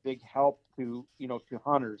be a big help to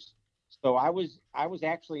hunters. So I was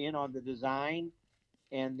actually in on the design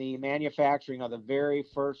and the manufacturing of the very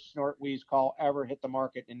first snort wheeze call ever hit the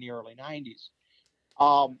market in the early 90s.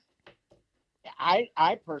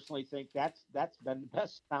 I personally think that's been the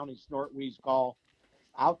best sounding snort wheeze call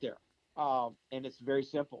out there. And it's very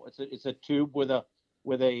simple. It's a tube with a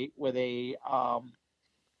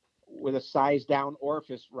sized down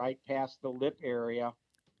orifice right past the lip area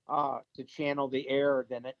to channel the air.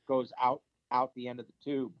 Then it goes out the end of the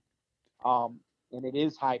tube. And it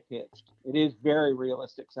is high pitched. It is very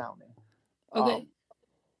realistic sounding. Okay.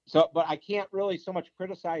 But I can't really so much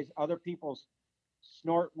criticize other people's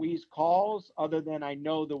snort wheeze calls, other than I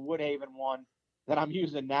know the Woodhaven one that I'm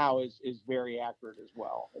using now is very accurate as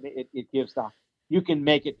well. It gives you can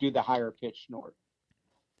make it do the higher pitch snort.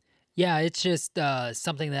 Yeah, it's just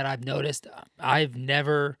something that I've noticed. I've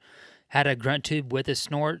never had a grunt tube with a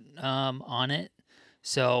snort on it.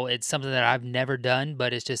 So it's something that I've never done,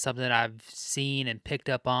 but it's just something that I've seen and picked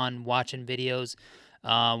up on watching videos,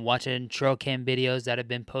 watching trail cam videos that have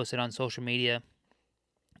been posted on social media.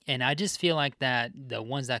 And I just feel like that the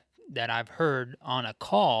ones that I've heard on a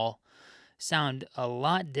call sound a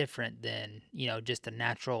lot different than, just the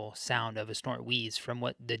natural sound of a snort wheeze from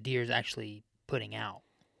what the deer's actually putting out.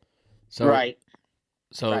 So, right.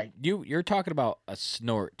 So Right. you're talking about a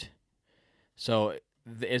snort. So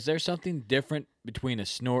is there something different between a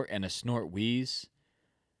snort and a snort wheeze?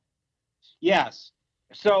 Yes.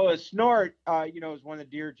 So a snort, is when the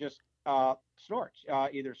deer just snorts.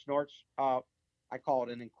 Either snorts, I call it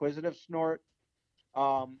an inquisitive snort,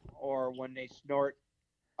 or when they snort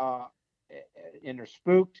and they're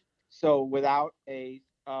spooked. So without a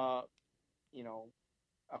call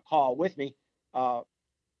with me, the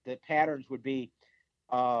patterns would be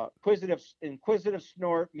inquisitive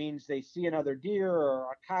snort means they see another deer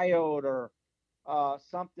or a coyote or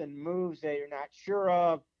something moves that you're not sure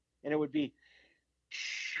of, and it would be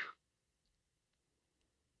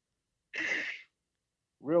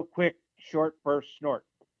real quick, short burst snort.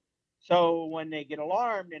 So when they get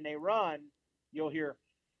alarmed and they run, you'll hear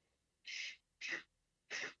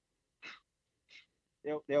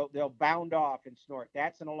they'll bound off and snort.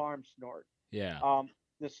 That's an alarm snort. Yeah.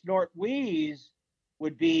 The snort wheeze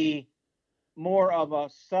would be more of a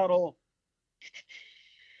subtle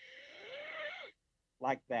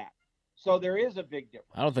like that. So there is a big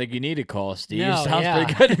difference. I don't think you need to call, Steve. No, Sounds yeah.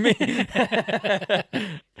 pretty good to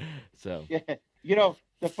me. So Yeah.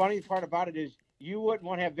 The funny part about it is you wouldn't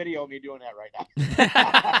want to have video of me doing that right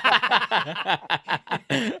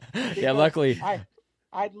now. yeah, luckily.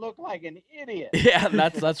 I'd look like an idiot. Yeah,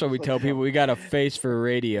 that's what we tell people. We got a face for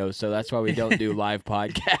radio, so that's why we don't do live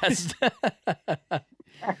podcasts.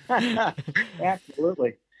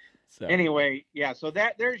 Absolutely. So. Anyway, yeah. So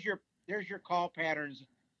there's your call patterns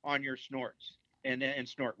on your snorts and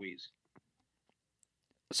snort wheeze.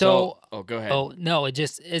 So, go ahead. Oh no, it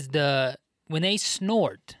just is when they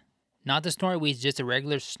snort, not the snort wheeze, just a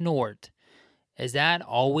regular snort. Is that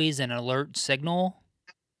always an alert signal?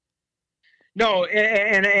 No,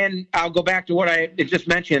 and I'll go back to what I just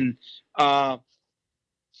mentioned.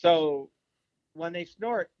 So when they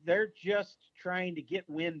snort, they're just trying to get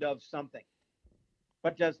wind of something,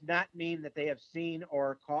 but does not mean that they have seen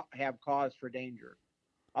or have cause for danger.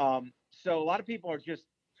 So a lot of people are just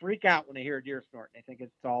freak out when they hear a deer snort. They think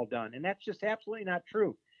it's all done, and that's just absolutely not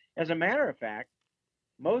true. As a matter of fact,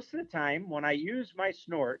 most of the time when I use my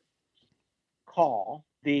snort call,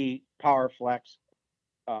 the PowerFlex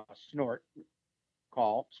snort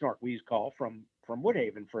wheeze call from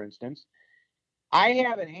Woodhaven, for instance, I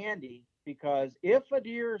have it handy because if a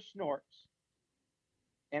deer snorts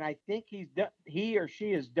and I think he or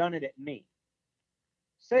she has done it at me,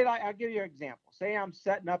 say, I'll give you an example. Say I'm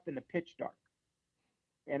setting up in the pitch dark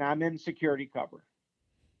and I'm in security cover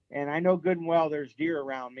and I know good and well there's deer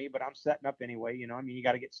around me, but I'm setting up anyway. You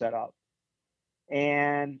got to get set up.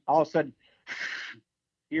 And all of a sudden,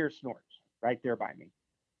 deer snorts right there by me.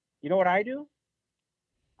 You know what I do?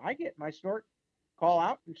 I get my snort call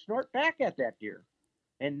out and snort back at that deer.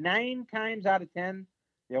 And 9 times out of 10,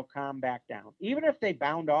 they'll calm back down. Even if they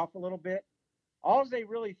bound off a little bit, all they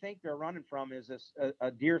really think they're running from is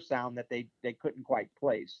a deer sound that they couldn't quite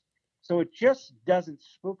place. So it just doesn't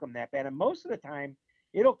spook them that bad. And most of the time,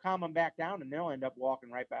 it'll calm them back down and they'll end up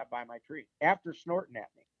walking right back by my tree after snorting at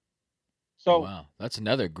me. So wow, that's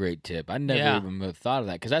another great tip. I never even would have thought of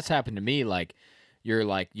that because that's happened to me.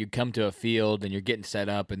 You come to a field and you're getting set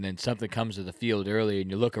up and then something comes to the field early and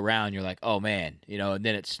you look around, you're like, oh man, and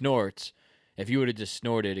then it snorts. If you would have just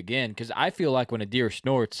snorted again, because I feel like when a deer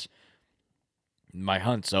snorts, my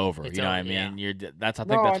hunt's over. It's you know over, what I mean? yeah. I think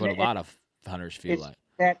that's what a lot of hunters feel like.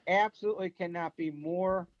 That absolutely cannot be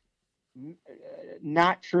more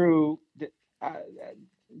not true.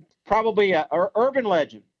 Probably a urban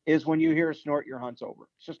legend is when you hear a snort, your hunt's over.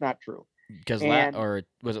 It's just not true. Because or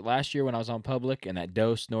was it last year when I was on public and that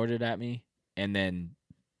doe snorted at me, and then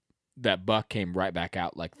that buck came right back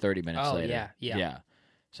out like 30 minutes later. Yeah.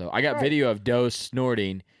 So I got video of does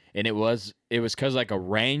snorting, and it was because like a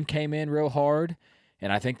rain came in real hard,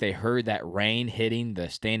 and I think they heard that rain hitting the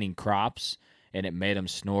standing crops, and it made them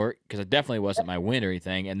snort because it definitely wasn't my wind or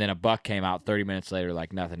anything. And then a buck came out 30 minutes later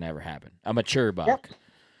like nothing ever happened. A mature buck.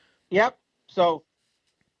 Yep. So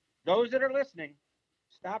those that are listening,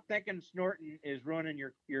 stop thinking snorting is ruining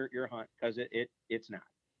your hunt because it's not.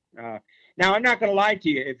 Now, I'm not going to lie to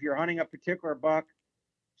you. If you're hunting a particular buck,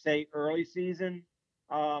 say early season,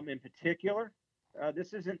 in particular,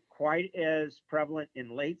 this isn't quite as prevalent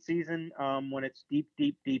in late season when it's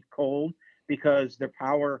deep cold, because their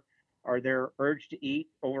power or their urge to eat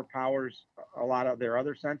overpowers a lot of their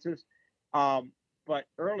other senses. But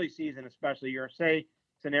early season, especially,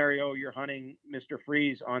 scenario, you're hunting Mr.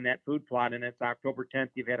 Freeze on that food plot, and it's October 10th.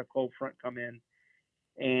 You've had a cold front come in,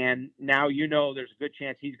 and now there's a good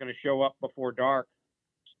chance he's going to show up before dark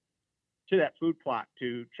to that food plot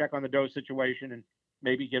to check on the doe situation and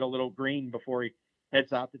maybe get a little green before he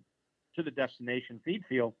heads out to the destination feed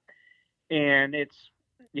field. And it's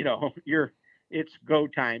go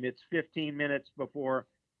time. It's 10 minutes before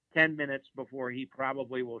he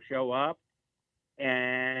probably will show up,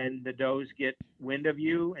 and the does get wind of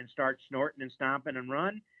you and start snorting and stomping and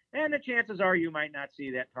run. And the chances are you might not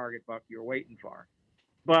see that target buck you're waiting for.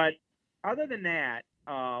 But other than that,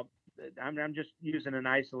 I'm just using an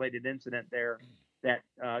isolated incident there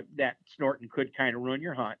that snorting could kind of ruin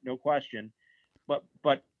your hunt, no question. But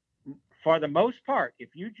for the most part, if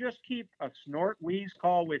you just keep a snort wheeze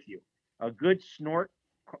call with you, a good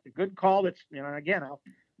call that's, again,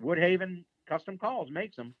 Woodhaven Custom Calls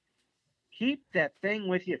makes them. Keep that thing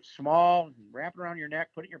with you. It's small, wrap it around your neck,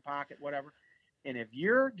 put it in your pocket, whatever. And if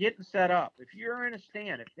you're getting set up, if you're in a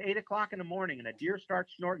stand, it's 8 o'clock in the morning and a deer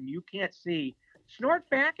starts snorting, you can't see, snort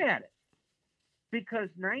back at it. Because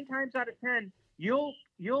 9 times out of 10, you'll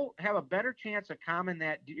have a better chance of calming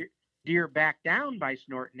that deer back down by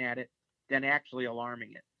snorting at it than actually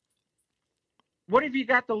alarming it. What have you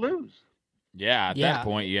got to lose? Yeah, at that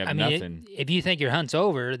point, you have nothing. If you think your hunt's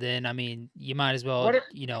over, then, you might as well,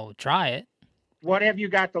 try it. What have you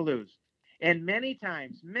got to lose? And many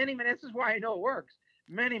times, this is why I know it works.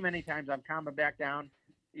 Many times I'm calming back down,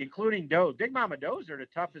 including does. Big mama does are the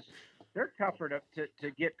toughest. They're tougher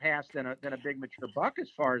to get past than a big mature buck as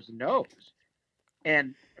far as the nose.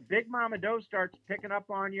 And a big mama doe starts picking up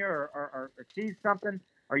on you or sees something,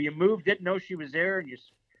 or you move, didn't know she was there,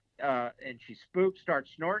 and she spooked,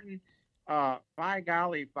 starts snorting. By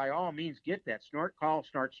golly, by all means, get that snort call,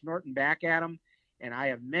 start snorting back at them. And I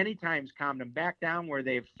have many times calmed them back down where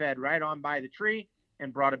they've fed right on by the tree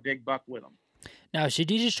and brought a big buck with them. Now,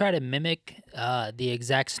 should you just try to mimic the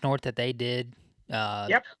exact snort that they did?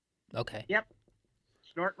 Yep. Okay. Yep.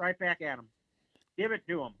 Snort right back at them. Give it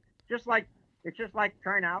to them. It's just like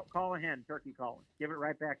trying to out-call a hen, turkey calling. Give it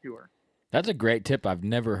right back to her. That's a great tip. I've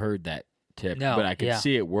never heard that tip, but I can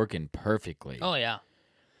see it working perfectly. Oh, yeah.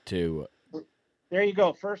 There you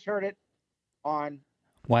go. First heard it on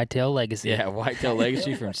Whitetail Legacy. Yeah, Whitetail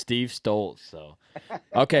Legacy from Steve Stoltz. So,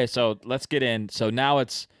 okay, so let's get in. So now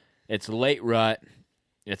it's late rut.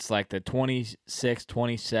 It's like the 26th,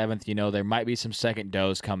 27th. There might be some second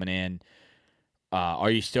does coming in.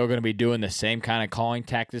 Are you still going to be doing the same kind of calling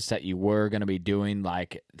tactics that you were going to be doing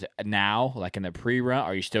like now, like in the pre-rut?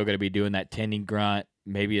 Are you still going to be doing that tending grunt,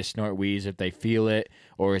 maybe a snort wheeze if they feel it,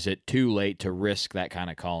 or is it too late to risk that kind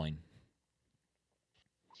of calling?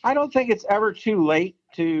 I don't think it's ever too late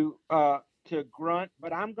to grunt,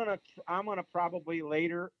 but I'm gonna probably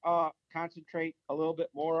later concentrate a little bit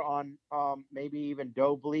more on maybe even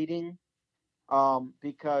doe bleeding,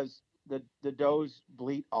 because the does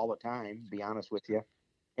bleat all the time, to be honest with you.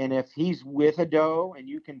 And if he's with a doe and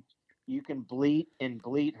you can bleat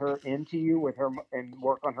her into you with her and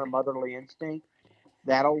work on her motherly instinct,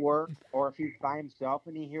 that'll work. Or if he's by himself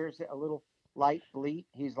and he hears a little light bleat,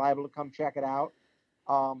 he's liable to come check it out.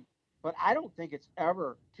 But I don't think it's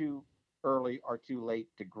ever too early or too late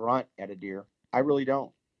to grunt at a deer. I really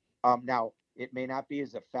don't. Now, it may not be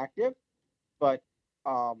as effective, but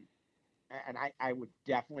and I would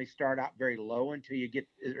definitely start out very low until you get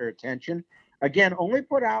their attention. Again, only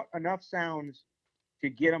put out enough sounds to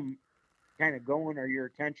get them kind of going or your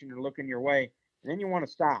attention or looking your way. And then you want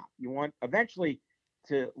to stop. You want eventually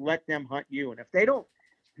to let them hunt you. And if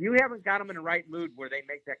you haven't got them in the right mood where they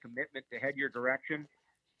make that commitment to head your direction,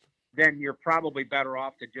 then you're probably better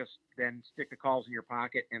off to just then stick the calls in your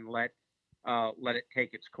pocket and let it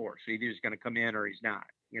take its course. So either he's going to come in or he's not,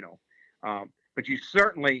 but you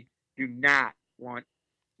certainly do not want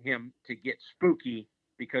him to get spooky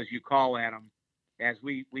because you call at him, as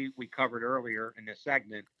we covered earlier in this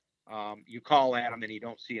segment. You call at him and you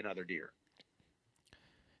don't see another deer.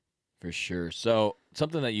 For sure. So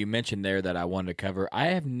something that you mentioned there that I wanted to cover, I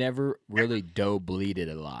have never really doe bleeded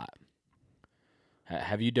a lot.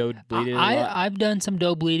 Have you doe bleeded a lot? I've done some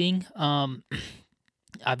doe bleeding.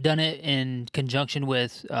 I've done it in conjunction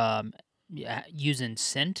with using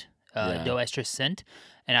scent, doe estrus scent,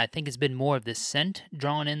 and I think it's been more of the scent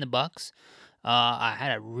drawn in the bucks. I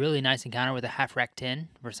had a really nice encounter with a half rack 10.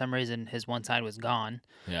 For some reason, his one side was gone.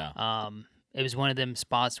 Yeah. It was one of them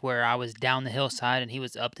spots where I was down the hillside and he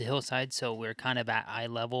was up the hillside, so we are kind of at eye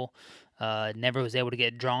level. Never was able to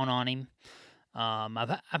get drawn on him.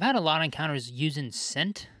 I've had a lot of encounters using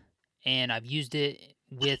scent, and I've used it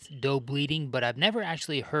with doe bleeding, but I've never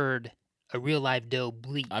actually heard a real live doe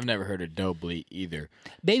bleat. I've never heard a doe bleat either.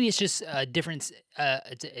 Maybe it's just a difference.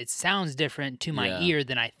 It sounds different to my ear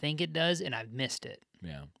than I think it does, and I've missed it.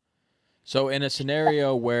 Yeah. So in a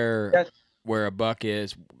scenario where a buck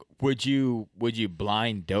is, would you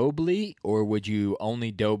blind doe bleat, or would you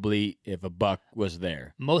only doe bleat if a buck was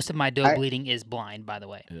there? Most of my doe bleeding is blind, by the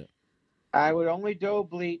way. Yeah. I would only doe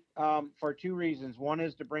bleat for two reasons. One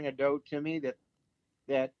is to bring a doe to me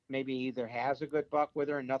that maybe either has a good buck with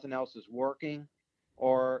her and nothing else is working,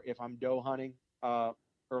 or if I'm doe hunting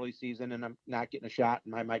early season and I'm not getting a shot,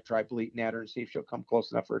 and I might try bleating at her and see if she'll come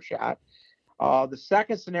close enough for a shot. The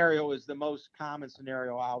second scenario is the most common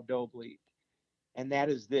scenario I'll doe bleat, and that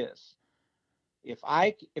is this. If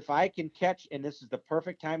I can catch, and this is the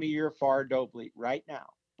perfect time of year for a doe bleat right now.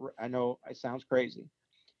 I know it sounds crazy,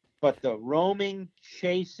 but the roaming,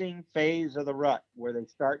 chasing phase of the rut where they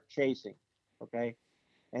start chasing, okay?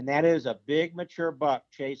 And that is a big mature buck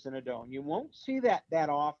chasing a doe. And you won't see that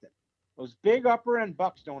often. Those big upper end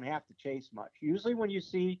bucks don't have to chase much. Usually when you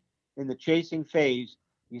see in the chasing phase,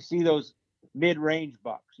 you see those mid-range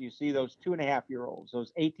bucks. You see those 2.5-year-olds,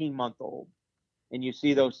 those 18-month-old, and you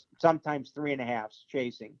see those sometimes 3.5s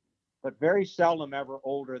chasing. But very seldom ever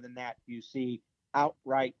older than that you see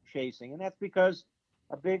outright chasing. And that's because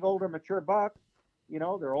a big, older, mature buck,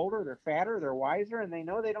 they're older, they're fatter, they're wiser, and they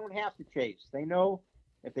know they don't have to chase. They know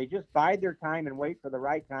if they just bide their time and wait for the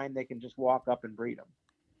right time, they can just walk up and breed them.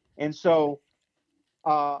 And so,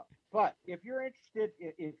 but if you're interested,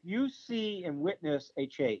 if you see and witness a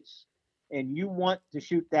chase and you want to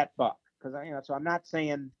shoot that buck, because so I'm not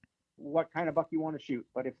saying what kind of buck you want to shoot,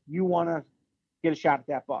 but if you want to get a shot at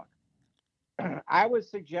that buck, I would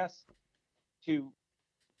suggest to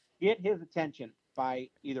get his attention by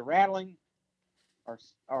either rattling or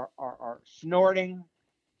snorting,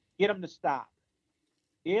 get him to stop.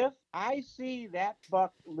 If I see that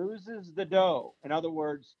buck loses the doe, in other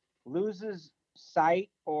words, loses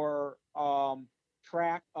sight or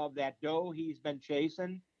track of that doe he's been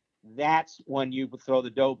chasing, that's when you throw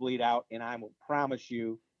the doe bleat out, and I will promise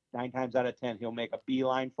you 9 times out of 10 he'll make a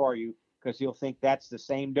beeline for you, because he'll think that's the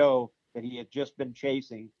same doe that he had just been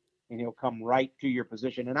chasing, and he'll come right to your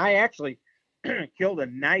position. And I actually killed a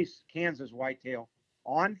nice Kansas whitetail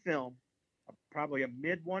on film, probably a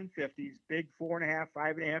mid 150s, big 4.5,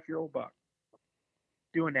 5.5-year-old buck,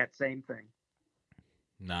 doing that same thing.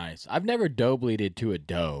 Nice. I've never doe bleated to a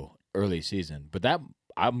doe early season, but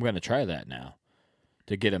I'm going to try that now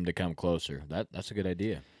to get him to come closer. That's a good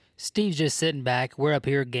idea. Steve's just sitting back. We're up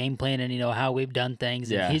here game planning, how we've done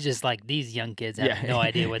things, and he's just like, these young kids have no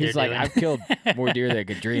idea what they're doing. He's like, I've killed more deer than I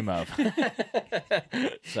could dream of.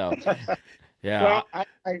 So, yeah.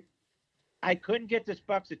 Well, I couldn't get this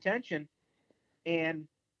buck's attention, and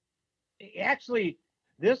actually,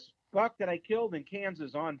 this buck that I killed in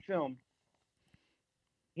Kansas on film,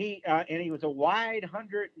 he was a wide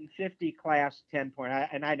 150 class 10-point,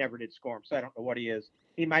 and I never did score him, so I don't know what he is.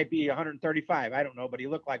 He might be 135. I don't know, but he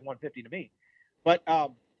looked like 150 to me. But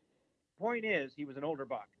point is, he was an older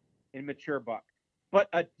buck, a mature buck. But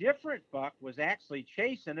a different buck was actually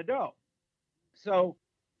chasing a doe. So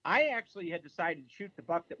I actually had decided to shoot the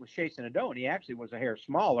buck that was chasing a doe, and he actually was a hair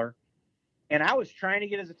smaller. And I was trying to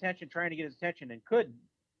get his attention, and couldn't.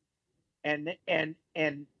 And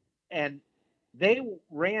they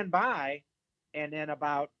ran by, and then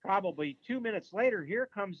about probably 2 minutes later, here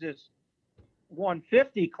comes this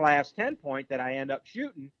 150 class 10-point that I end up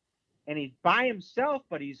shooting, and he's by himself,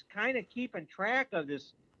 but he's kind of keeping track of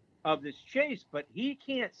this chase, but he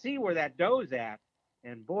can't see where that doe's at.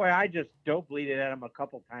 And boy, I just doe bleated at him a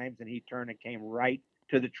couple times, and he turned and came right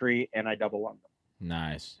to the tree, and I double lunged him.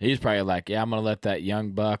 Nice. He's probably like, I'm going to let that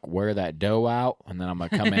young buck wear that doe out, and then I'm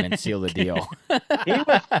going to come in and seal the deal.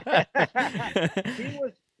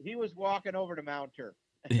 He was walking over to mount her.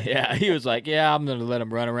 Yeah, he was like, I'm going to let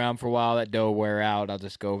him run around for a while, that doe wear out. I'll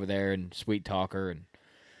just go over there and sweet talk her and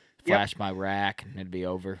flash my rack, and it'd be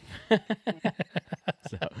over.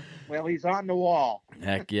 So, well, he's on the wall.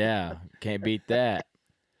 Heck yeah. Can't beat that.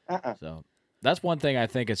 So that's one thing I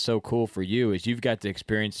think is so cool for you is you've got to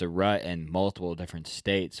experience the rut in multiple different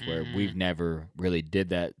states where we've never really did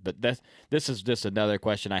that. But this is just another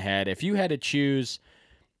question I had. If you had to choose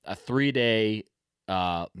a 3-day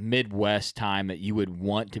Midwest time that you would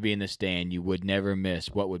want to be in the stand, you would never miss,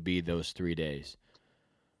 what would be those 3 days?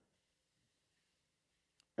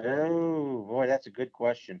 Oh boy, that's a good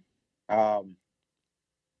question. I'd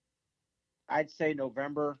say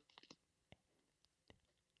November.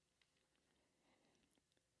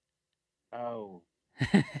 Oh,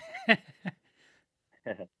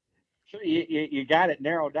 so you got it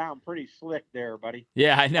narrowed down pretty slick there, buddy.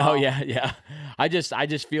 Yeah, I know. Um, Yeah. I just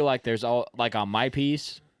feel like there's all like on my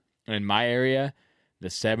piece in my area, the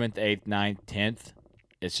 7th, 8th, 9th, 10th.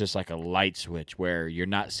 It's just like a light switch where you're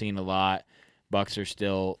not seeing a lot. Bucks are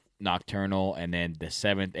still nocturnal, and then the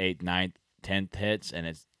 7th, 8th, 9th, 10th hits, and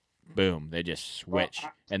it's boom. They just well, switch,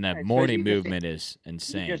 and the so morning you just movement is you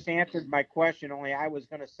insane. just answered my question. Only I was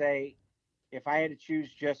going to say, if I had to choose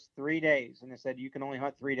just 3 days, and they said you can only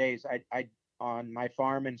hunt 3 days, I on my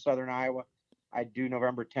farm in southern Iowa, I'd do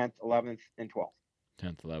November 10th, 11th, and 12th.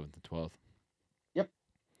 10th, 11th, and 12th. Yep.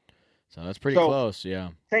 So that's pretty So- close.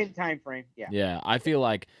 Yeah. Same time frame. Yeah. Yeah, I feel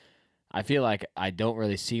like I don't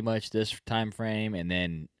really see much this time frame, and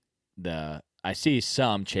then I see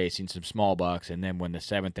some chasing some small bucks, and then when the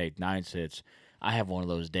 7th, 8th, 9th hits, I have one of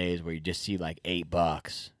those days where you just see like 8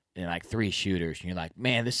 bucks and like 3 shooters, and you're like,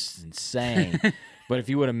 man, this is insane. But if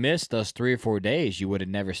you would have missed those 3 or 4 days, you would have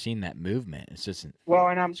never seen that movement. It's just Well,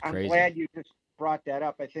 and I'm crazy. glad you just brought that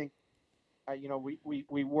up. I think,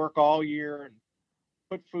 we work all year and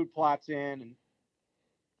put food plots in and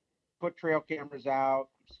put trail cameras out,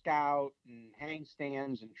 scout and hang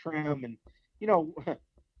stands and trim, and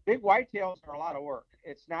big whitetails are a lot of work.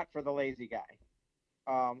 It's not for the lazy guy,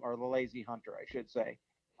 or the lazy hunter, I should say.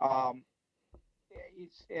 And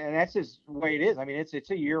that's just the way it is. I mean, it's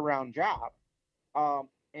a year-round job.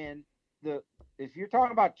 And if you're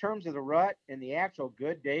talking about terms of the rut and the actual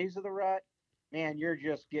good days of the rut, man, you're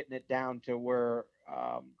just getting it down to where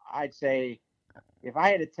I'd say, if I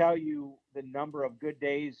had to tell you the number of good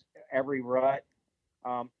days every rut,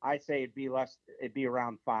 I'd say it'd be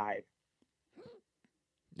around 5.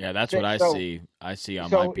 Yeah, that's what I So- see. I see on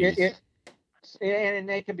So my piece. and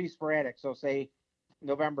they can be sporadic. So say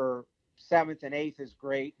November 7th and 8th is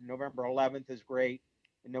great, and November 11th is great,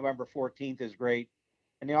 and November 14th is great,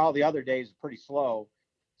 and then all the other days are pretty slow.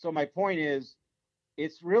 So my point is,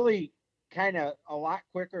 it's really kind of a lot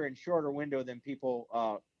quicker and shorter window than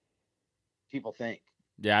people think.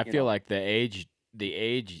 Yeah, I you feel know. like the age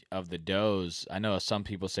of the does. I know some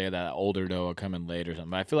people say that older doe will come in late or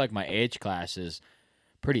something, but I feel like my age class is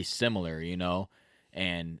pretty similar,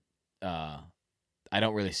 and I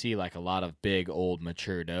don't really see like a lot of big old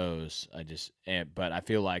mature does. But I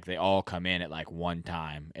feel like they all come in at like one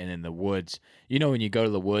time, and in the woods, when you go to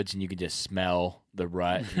the woods and you can just smell the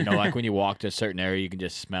rut, like when you walk to a certain area, you can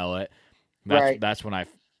just smell it. Right. That's when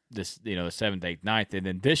the 7th, 8th, 9th, and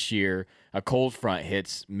then this year a cold front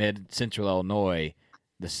hits mid central Illinois,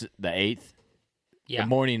 the 8th, Yeah. the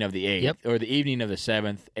morning of the 8th, Yep. or the evening of the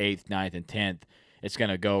 7th, 8th, 9th, and 10th. It's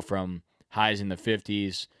gonna go from highs in the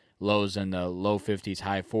 50s, lows in the low 50s,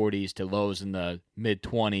 high 40s, to lows in the mid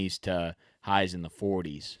 20s to highs in the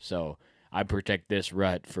 40s. So I protect this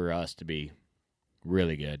rut for us to be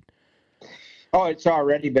really good. Oh, it's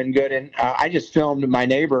already been good, and I just filmed my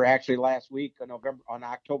neighbor actually last week on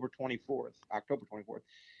October 24th.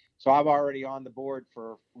 So I'm already on the board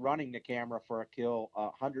for running the camera for a kill,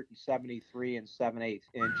 173 and 7/8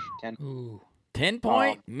 inch 10. Ooh. 10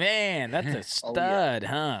 point? Man, that's a stud,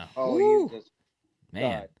 huh? Oh, Woo. he's just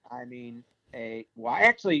Man. I mean, he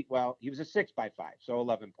was a 6x5, so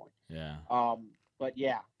 11 points. Yeah. But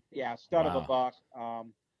yeah, stud of a buck.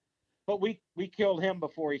 But we killed him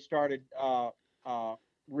before he started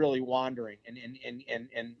really wandering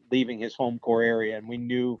and leaving his home core area, and we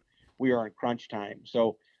knew we were in crunch time.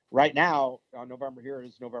 So right now, November here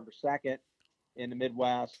is November 2nd in the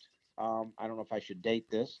Midwest. I don't know if I should date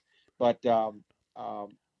this, but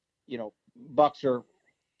bucks are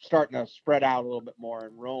starting to spread out a little bit more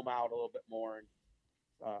and roam out a little bit more and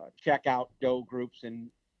check out doe groups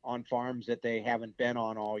on farms that they haven't been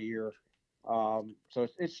on all year. So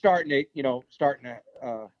it's starting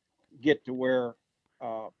to get to where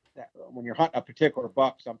when you're hunting a particular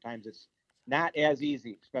buck, sometimes it's not as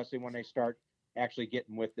easy, especially when they start actually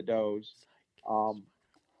getting with the does.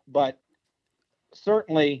 But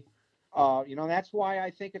certainly, that's why I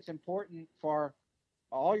think it's important for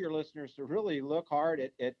all your listeners to really look hard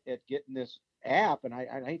at getting this app. And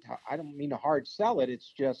I don't mean to hard sell it.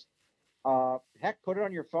 It's just, heck, put it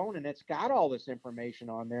on your phone and it's got all this information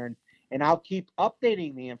on there. And I'll keep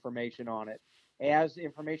updating the information on it as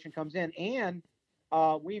information comes in. And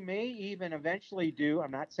we may even eventually do,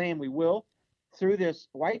 I'm not saying we will, through this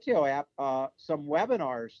Whitetail app, some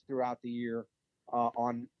webinars throughout the year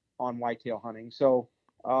on whitetail hunting. So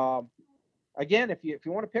again, if you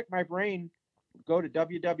want to pick my brain, go to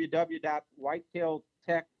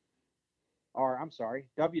www.whitetailtech I'm sorry,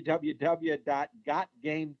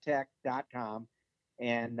 www.gotgametech.com,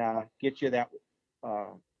 and get you that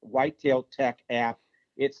Whitetail Tech app.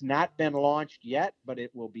 It's not been launched yet, but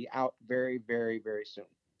it will be out very, very, very soon.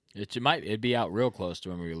 It'd be out real close to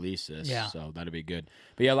when we release this. Yeah. So that'd be good.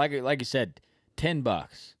 But yeah, like you said,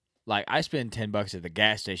 $10. Like I spend $10 at the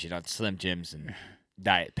gas station on Slim Jims and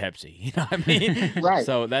Diet Pepsi. You know what I mean? Right.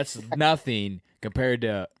 So that's nothing compared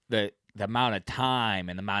to the amount of time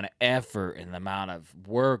and the amount of effort and the amount of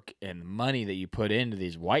work and money that you put into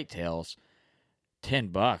these whitetails.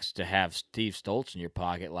 $10 to have Steve Stoltz in your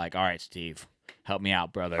pocket. Like, all right, Steve, help me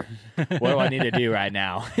out, brother. What do I need to do right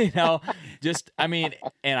now? Just, I mean,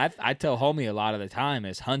 and I tell homie a lot of the time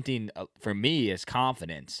is hunting for me is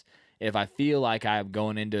confidence. If I feel like I'm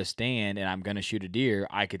going into a stand and I'm going to shoot a deer,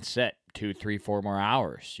 I can set 2, 3, 4 more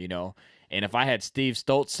hours, And if I had Steve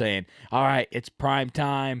Stoltz saying, all right, it's prime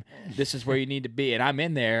time, this is where you need to be, and I'm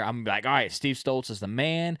in there, I'm like, all right, Steve Stoltz is the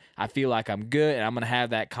man. I feel like I'm good, and I'm going to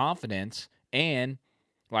have that confidence. And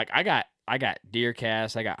like I got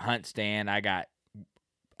DeerCast, I got Hunt Stand, I got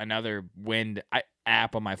another wind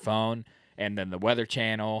app on my phone, and then the Weather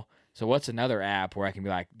Channel. So what's another app where I can be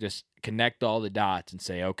like, just connect all the dots and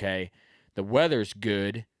say, okay, the weather's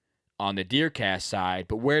good on the DeerCast side,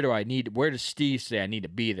 but where does Steve say I need to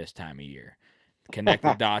be this time of year? Connect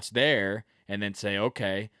the dots there, and then say,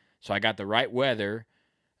 okay, so I got the right weather.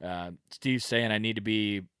 Steve's saying I need to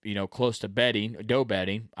be, close to doe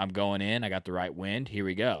bedding. I'm going in. I got the right wind. Here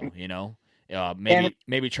we go.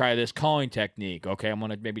 Maybe try this calling technique. Okay, I'm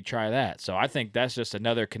gonna maybe try that. So I think that's just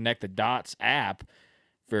another connect the dots app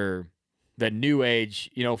for the new age.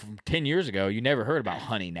 From 10 years ago, you never heard about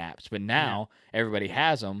hunting apps, but now everybody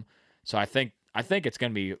has them. So I think it's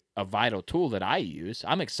gonna be a vital tool that I use.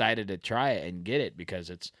 I'm excited to try it and get it because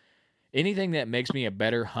it's anything that makes me a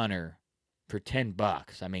better hunter. For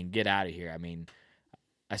 $10, I mean, get out of here. I mean,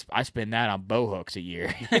 I spend that on bow hooks a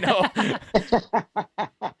year.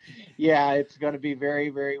 Yeah, it's going to be very,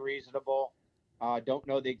 very reasonable. Don't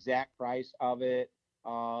know the exact price of it,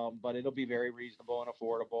 but it'll be very reasonable and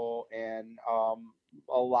affordable, and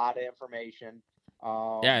a lot of information.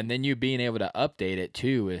 Yeah, and then you being able to update it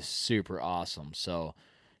too is super awesome. So,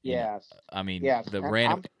 yes, the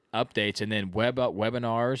random updates, and then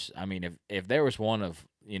webinars. I mean, if there was one of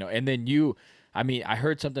and then I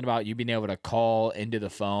heard something about you being able to call into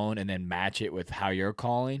the phone and then match it with how you're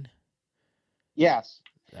calling. Yes.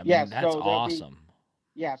 That's awesome.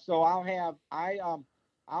 So I'll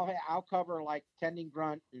cover like tending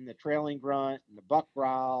grunt and the trailing grunt and the buck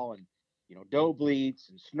growl and doe bleats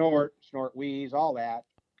and snort wheeze, all that,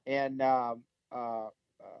 and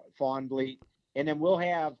fawn bleat, and then we'll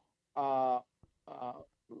have I'll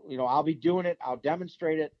be doing it. I'll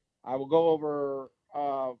demonstrate it. I will go over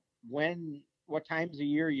what times of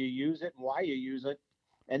year you use it and why you use it,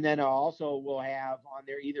 and then also we'll have on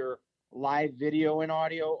there either live video and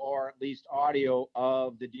audio or at least audio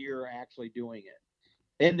of the deer actually doing it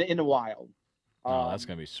in the wild. That's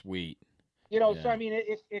gonna be sweet. So I mean,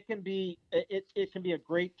 it can be a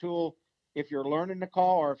great tool if you're learning to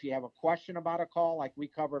call or if you have a question about a call, like we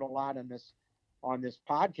covered a lot on this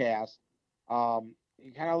podcast. Kind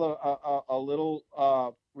of a little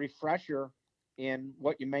refresher in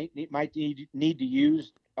what you might need to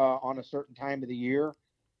use on a certain time of the year,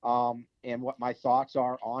 and what my thoughts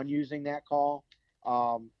are on using that call.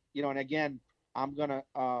 And again, I'm gonna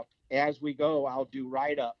as we go, I'll do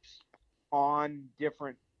write-ups on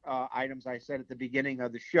different items I said at the beginning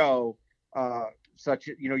of the show, such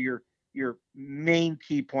as your main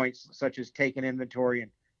key points, such as taking inventory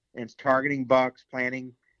and targeting bucks,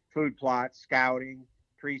 planning food plots, scouting,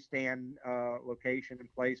 tree stand location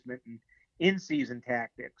and placement, and in-season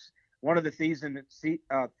tactics. One of the things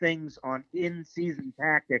on in-season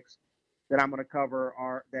tactics that I'm going to cover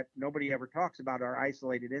are that nobody ever talks about are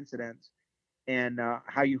isolated incidents and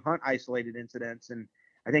how you hunt isolated incidents. And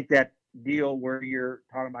I think that deal where you're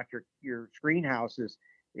talking about your screen houses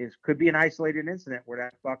could be an isolated incident where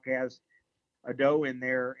that buck has a doe in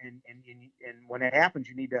there, and when it happens,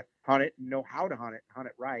 you need to hunt it and know how to hunt it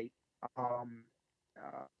right.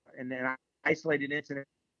 And then isolated incidents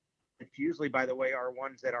usually, by the way, are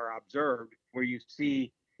ones that are observed, where you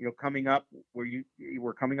see, coming up, where you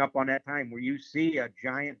were coming up on that time, where you see a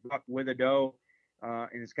giant buck with a doe,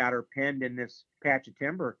 and it's got her pinned in this patch of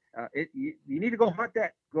timber. You need to go hunt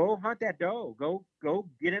that. Go hunt that doe. Go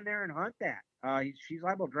get in there and hunt that. She's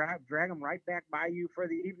liable to drag him right back by you for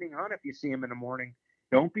the evening hunt if you see him in the morning.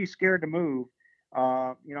 Don't be scared to move.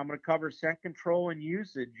 I'm going to cover scent control and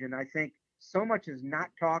usage, and I think so much is not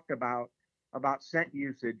talked about scent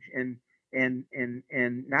usage, and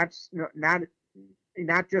not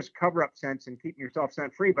not just cover up scents and keeping yourself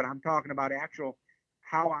scent free, but I'm talking about actual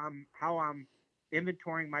how I'm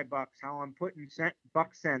inventorying my bucks, how I'm putting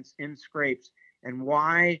buck scents in scrapes, and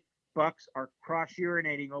why bucks are cross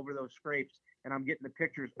urinating over those scrapes. And I'm getting the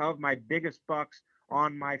pictures of my biggest bucks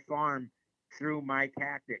on my farm through my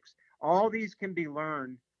tactics. All these can be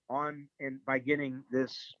learned on and by getting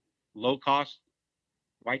this low cost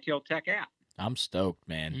Whitetail Tech app. I'm stoked,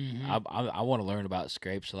 man. Mhm. I want to learn about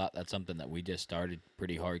scrapes a lot. That's something that we just started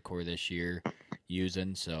pretty hardcore this year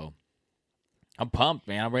using. So I'm pumped,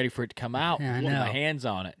 man. I'm ready for it to come out. I Get know. my hands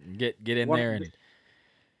on it and get in One- there. And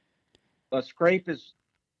A scrape is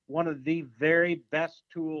one of the very best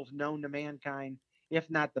tools known to mankind, if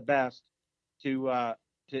not the best, to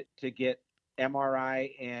get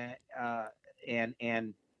MRI and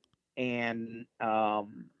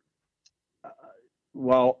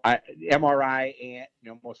MRI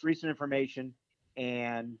and most recent information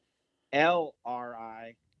and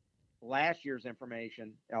LRI last year's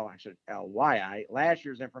information. I should LYI last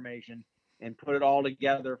year's information and put it all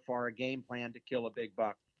together for a game plan to kill a big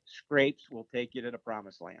buck. Scrapes will take you to the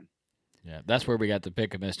promised land. yeah, that's where we got the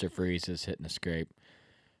pick of Mr. Freeze is hitting a scrape.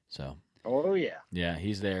 So Oh yeah. yeah,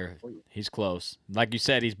 he's there. Oh, yeah. He's close. Like you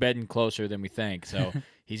said, he's bedding closer than we think. So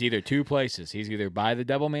he's either two places. He's either by the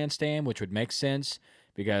Devilman stand, which would make sense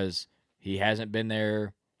because he hasn't been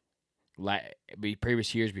there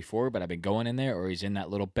previous years before, but I've been going in there, or he's in that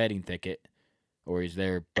little bedding thicket, or he's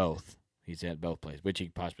there both. He's at both places, which he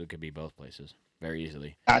possibly could be both places very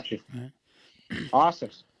easily. Gotcha.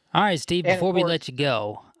 Awesome. All right, Steve, And of before we course- let you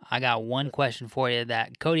go, I got one question for you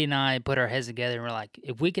that Cody and I put our heads together and we're like,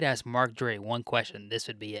 if we could ask Mark Dre one question, this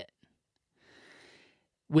would be it.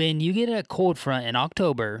 When you get a cold front in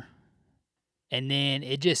October and then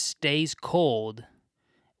it just stays cold,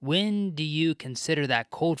 when do you consider that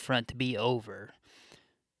cold front to be over?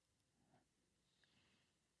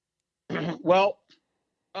 Well,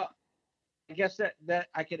 I guess that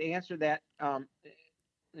I could answer that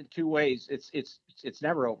in two ways. It's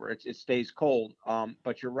never over. It stays cold.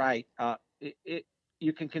 But you're right.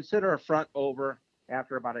 You can consider a front over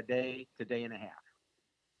after about a day to day and a half.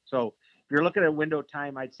 So if you're looking at window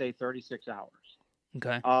time, I'd say 36 hours.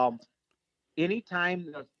 Okay.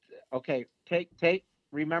 Anytime. Okay.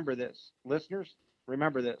 Remember this, listeners.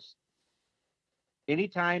 Remember this.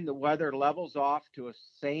 Anytime the weather levels off to a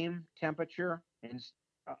same temperature and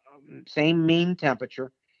same mean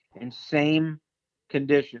temperature and same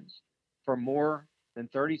conditions for more than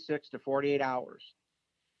 36 to 48 hours,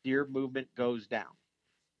 deer movement goes down.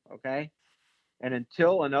 Okay. And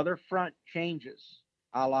until another front changes,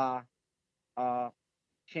 a la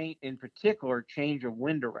change in particular, change of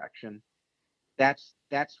wind direction, that's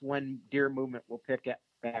when deer movement will pick it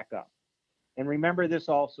back up. And remember this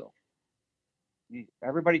also.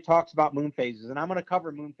 Everybody talks about moon phases, and I'm going to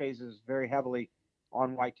cover moon phases very heavily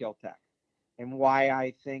on Whitetail Tech and why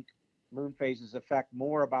I think moon phases affect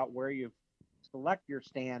more about where you select your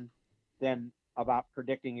stand than about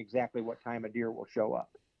predicting exactly what time a deer will show up.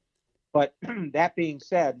 But that being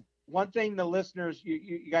said, one thing the listeners,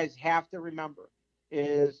 you guys have to remember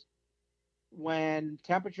is when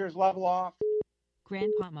temperatures level off,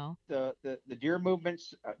 Grandpa Mo. the deer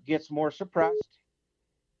movements gets more suppressed.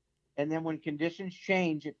 And then when conditions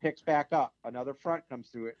change, it picks back up. Another front comes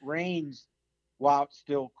through. It rains while it's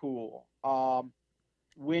still cool.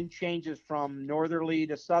 Wind changes from northerly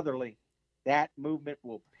to southerly. That movement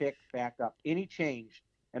will pick back up. Any change.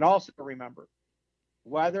 And also remember,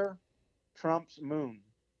 weather trumps moon.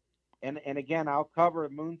 And again, I'll cover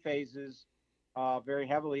moon phases very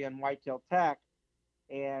heavily in Whitetail Tech,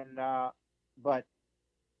 and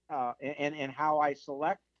how I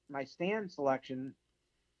select my stand selection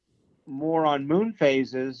more on moon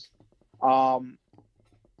phases,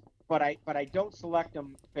 but I don't select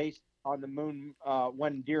them based on the moon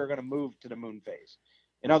when deer are going to move to the moon phase.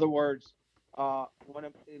 In other words, when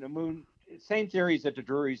in a moon, same theories that the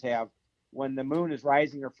Drurys have. When the moon is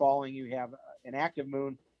rising or falling, you have an active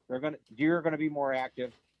moon. Deer are going to be more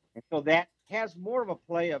active, and so that has more of a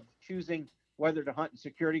play of choosing whether to hunt in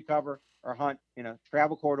security cover or hunt in a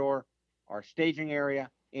travel corridor or staging area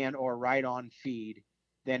and or right on feed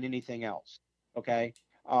than anything else. Okay.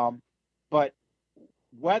 But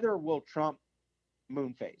weather will trump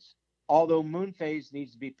moon phase, although moon phase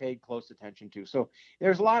needs to be paid close attention to. So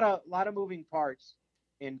there's a lot of moving parts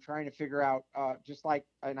in trying to figure out, just like,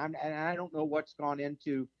 and I don't know what's gone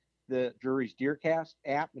into the Drury's DeerCast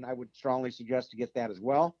app, and I would strongly suggest to get that as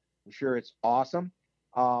well. I'm sure it's awesome.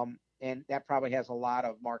 And that probably has a lot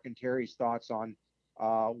of Mark and Terry's thoughts on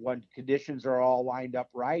when conditions are all lined up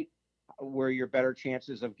right, where your better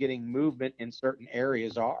chances of getting movement in certain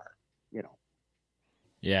areas are,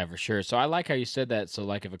 Yeah, for sure. So I like how you said that. So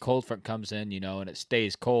like if a cold front comes in, and it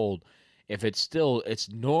stays cold, if it's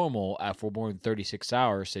normal for more than 36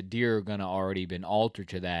 hours, the deer are gonna already been altered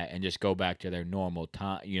to that and just go back to their normal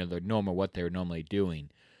time, their normal what they're normally doing.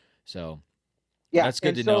 So Yeah, that's good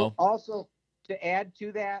and to so know. also to add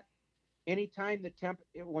to that, anytime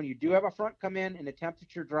when you do have a front come in and the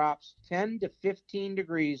temperature drops 10 to 15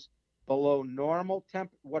 degrees below normal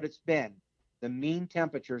what it's been, the mean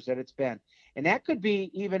temperatures that it's been, and that could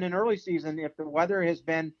be even in early season if the weather has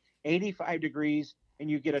been 85 degrees and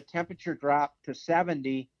you get a temperature drop to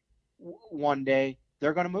 70 one day,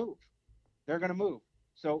 they're going to move. They're going to move.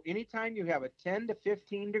 So anytime you have a 10 to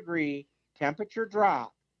 15 degree temperature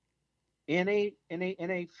drop in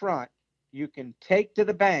a front, you can take to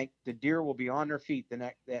the bank. The deer will be on their feet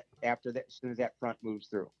after that, as soon as that front moves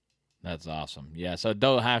through. That's awesome. Yeah, so it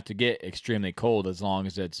don't have to get extremely cold as long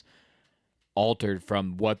as it's altered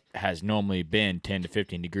from what has normally been 10 to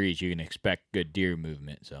 15 degrees. You can expect good deer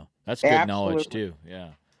movement. So that's good knowledge too.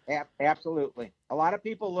 Yeah. Absolutely. A lot of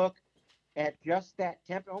people look at just that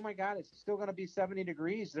temp. Oh my God, it's still going to be 70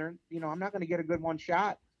 degrees. I'm not going to get a good one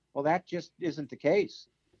shot. Well, that just isn't the case.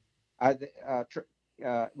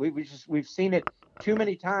 We've seen it too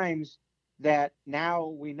many times that now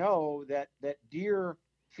we know that deer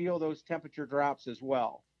feel those temperature drops as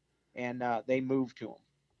well, and they move to them.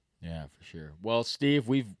 Yeah, for sure. Well, Steve,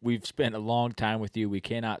 we've spent a long time with you. We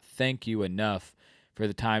cannot thank you enough for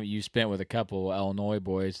the time you spent with a couple of Illinois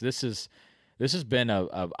boys. This has been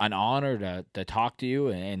an honor to talk to you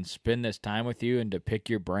and spend this time with you and to pick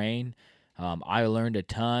your brain. I learned a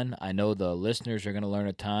ton. I know the listeners are going to learn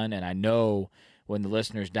a ton, and I know when the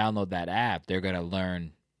listeners download that app, they're going to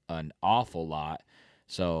learn an awful lot.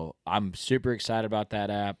 So I'm super excited about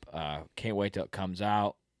that app. Can't wait till it comes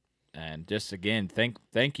out. And just again,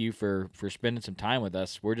 thank you for spending some time with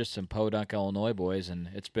us. We're just some Podunk, Illinois boys, and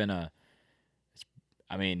it's been awesome.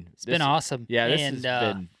 Yeah, this has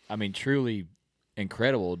been truly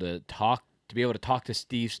incredible to be able to talk to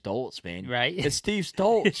Steve Stoltz, man. Right? It's Steve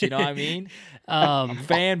Stoltz, you know what I mean? I'm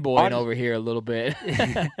fanboying over here a little bit.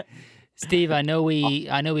 Steve, I know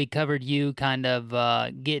we covered you kind of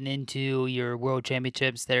getting into your world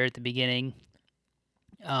championships there at the beginning.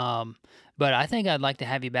 But I think I'd like to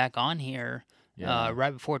have you back on here right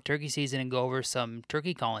before turkey season and go over some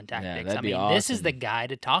turkey calling tactics. Yeah, that'd be awesome. This is the guy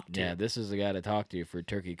to talk to. Yeah, this is the guy to talk to for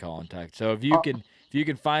turkey calling tactics. So if you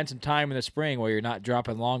can find some time in the spring where you're not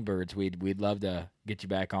dropping longbirds, we'd love to get you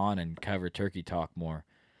back on and cover turkey talk more.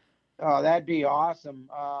 Oh, that'd be awesome.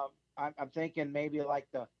 I'm thinking maybe your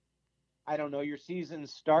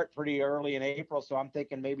seasons start pretty early in April, so I'm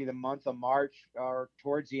thinking maybe the month of March or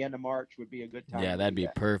towards the end of March would be a good time. Yeah, that'd be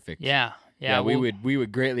perfect. Yeah. We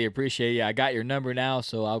would greatly appreciate you. I got your number now,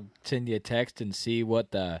 so I'll send you a text and see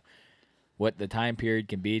what the time period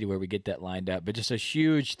can be to where we get that lined up. But just a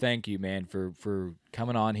huge thank you, man, for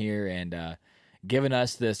coming on here and giving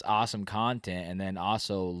us this awesome content, and then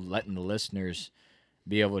also letting the listeners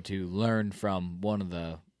be able to learn from one of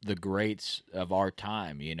the greats of our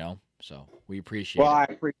time, So we appreciate it. Well,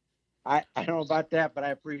 I don't know about that, but I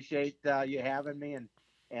appreciate you having me,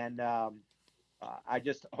 and I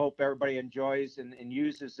just hope everybody enjoys and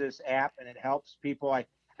uses this app and it helps people. I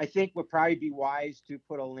think would probably be wise to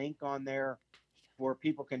put a link on there where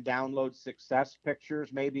people can download success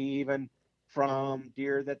pictures, maybe even from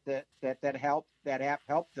deer that app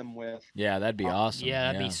helped them with. Yeah, that'd be awesome.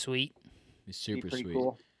 Yeah, that'd be sweet. Be super pretty sweet.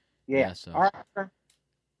 Cool. Yeah. So. All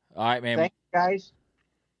right, man. Thanks, guys.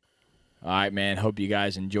 All right, man. Hope you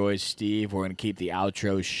guys enjoy Steve. We're going to keep the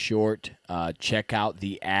outro short. Check out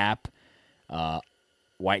the app,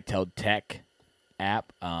 Whitetail Tech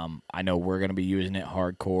app. I know we're going to be using it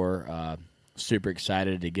hardcore. Super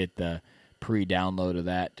excited to get the pre-download of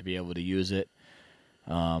that to be able to use it.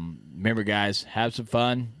 Remember, guys, have some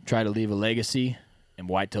fun. Try to leave a legacy, and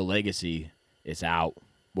Whitetail Legacy is out.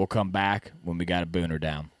 We'll come back when we got a booner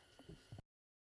down.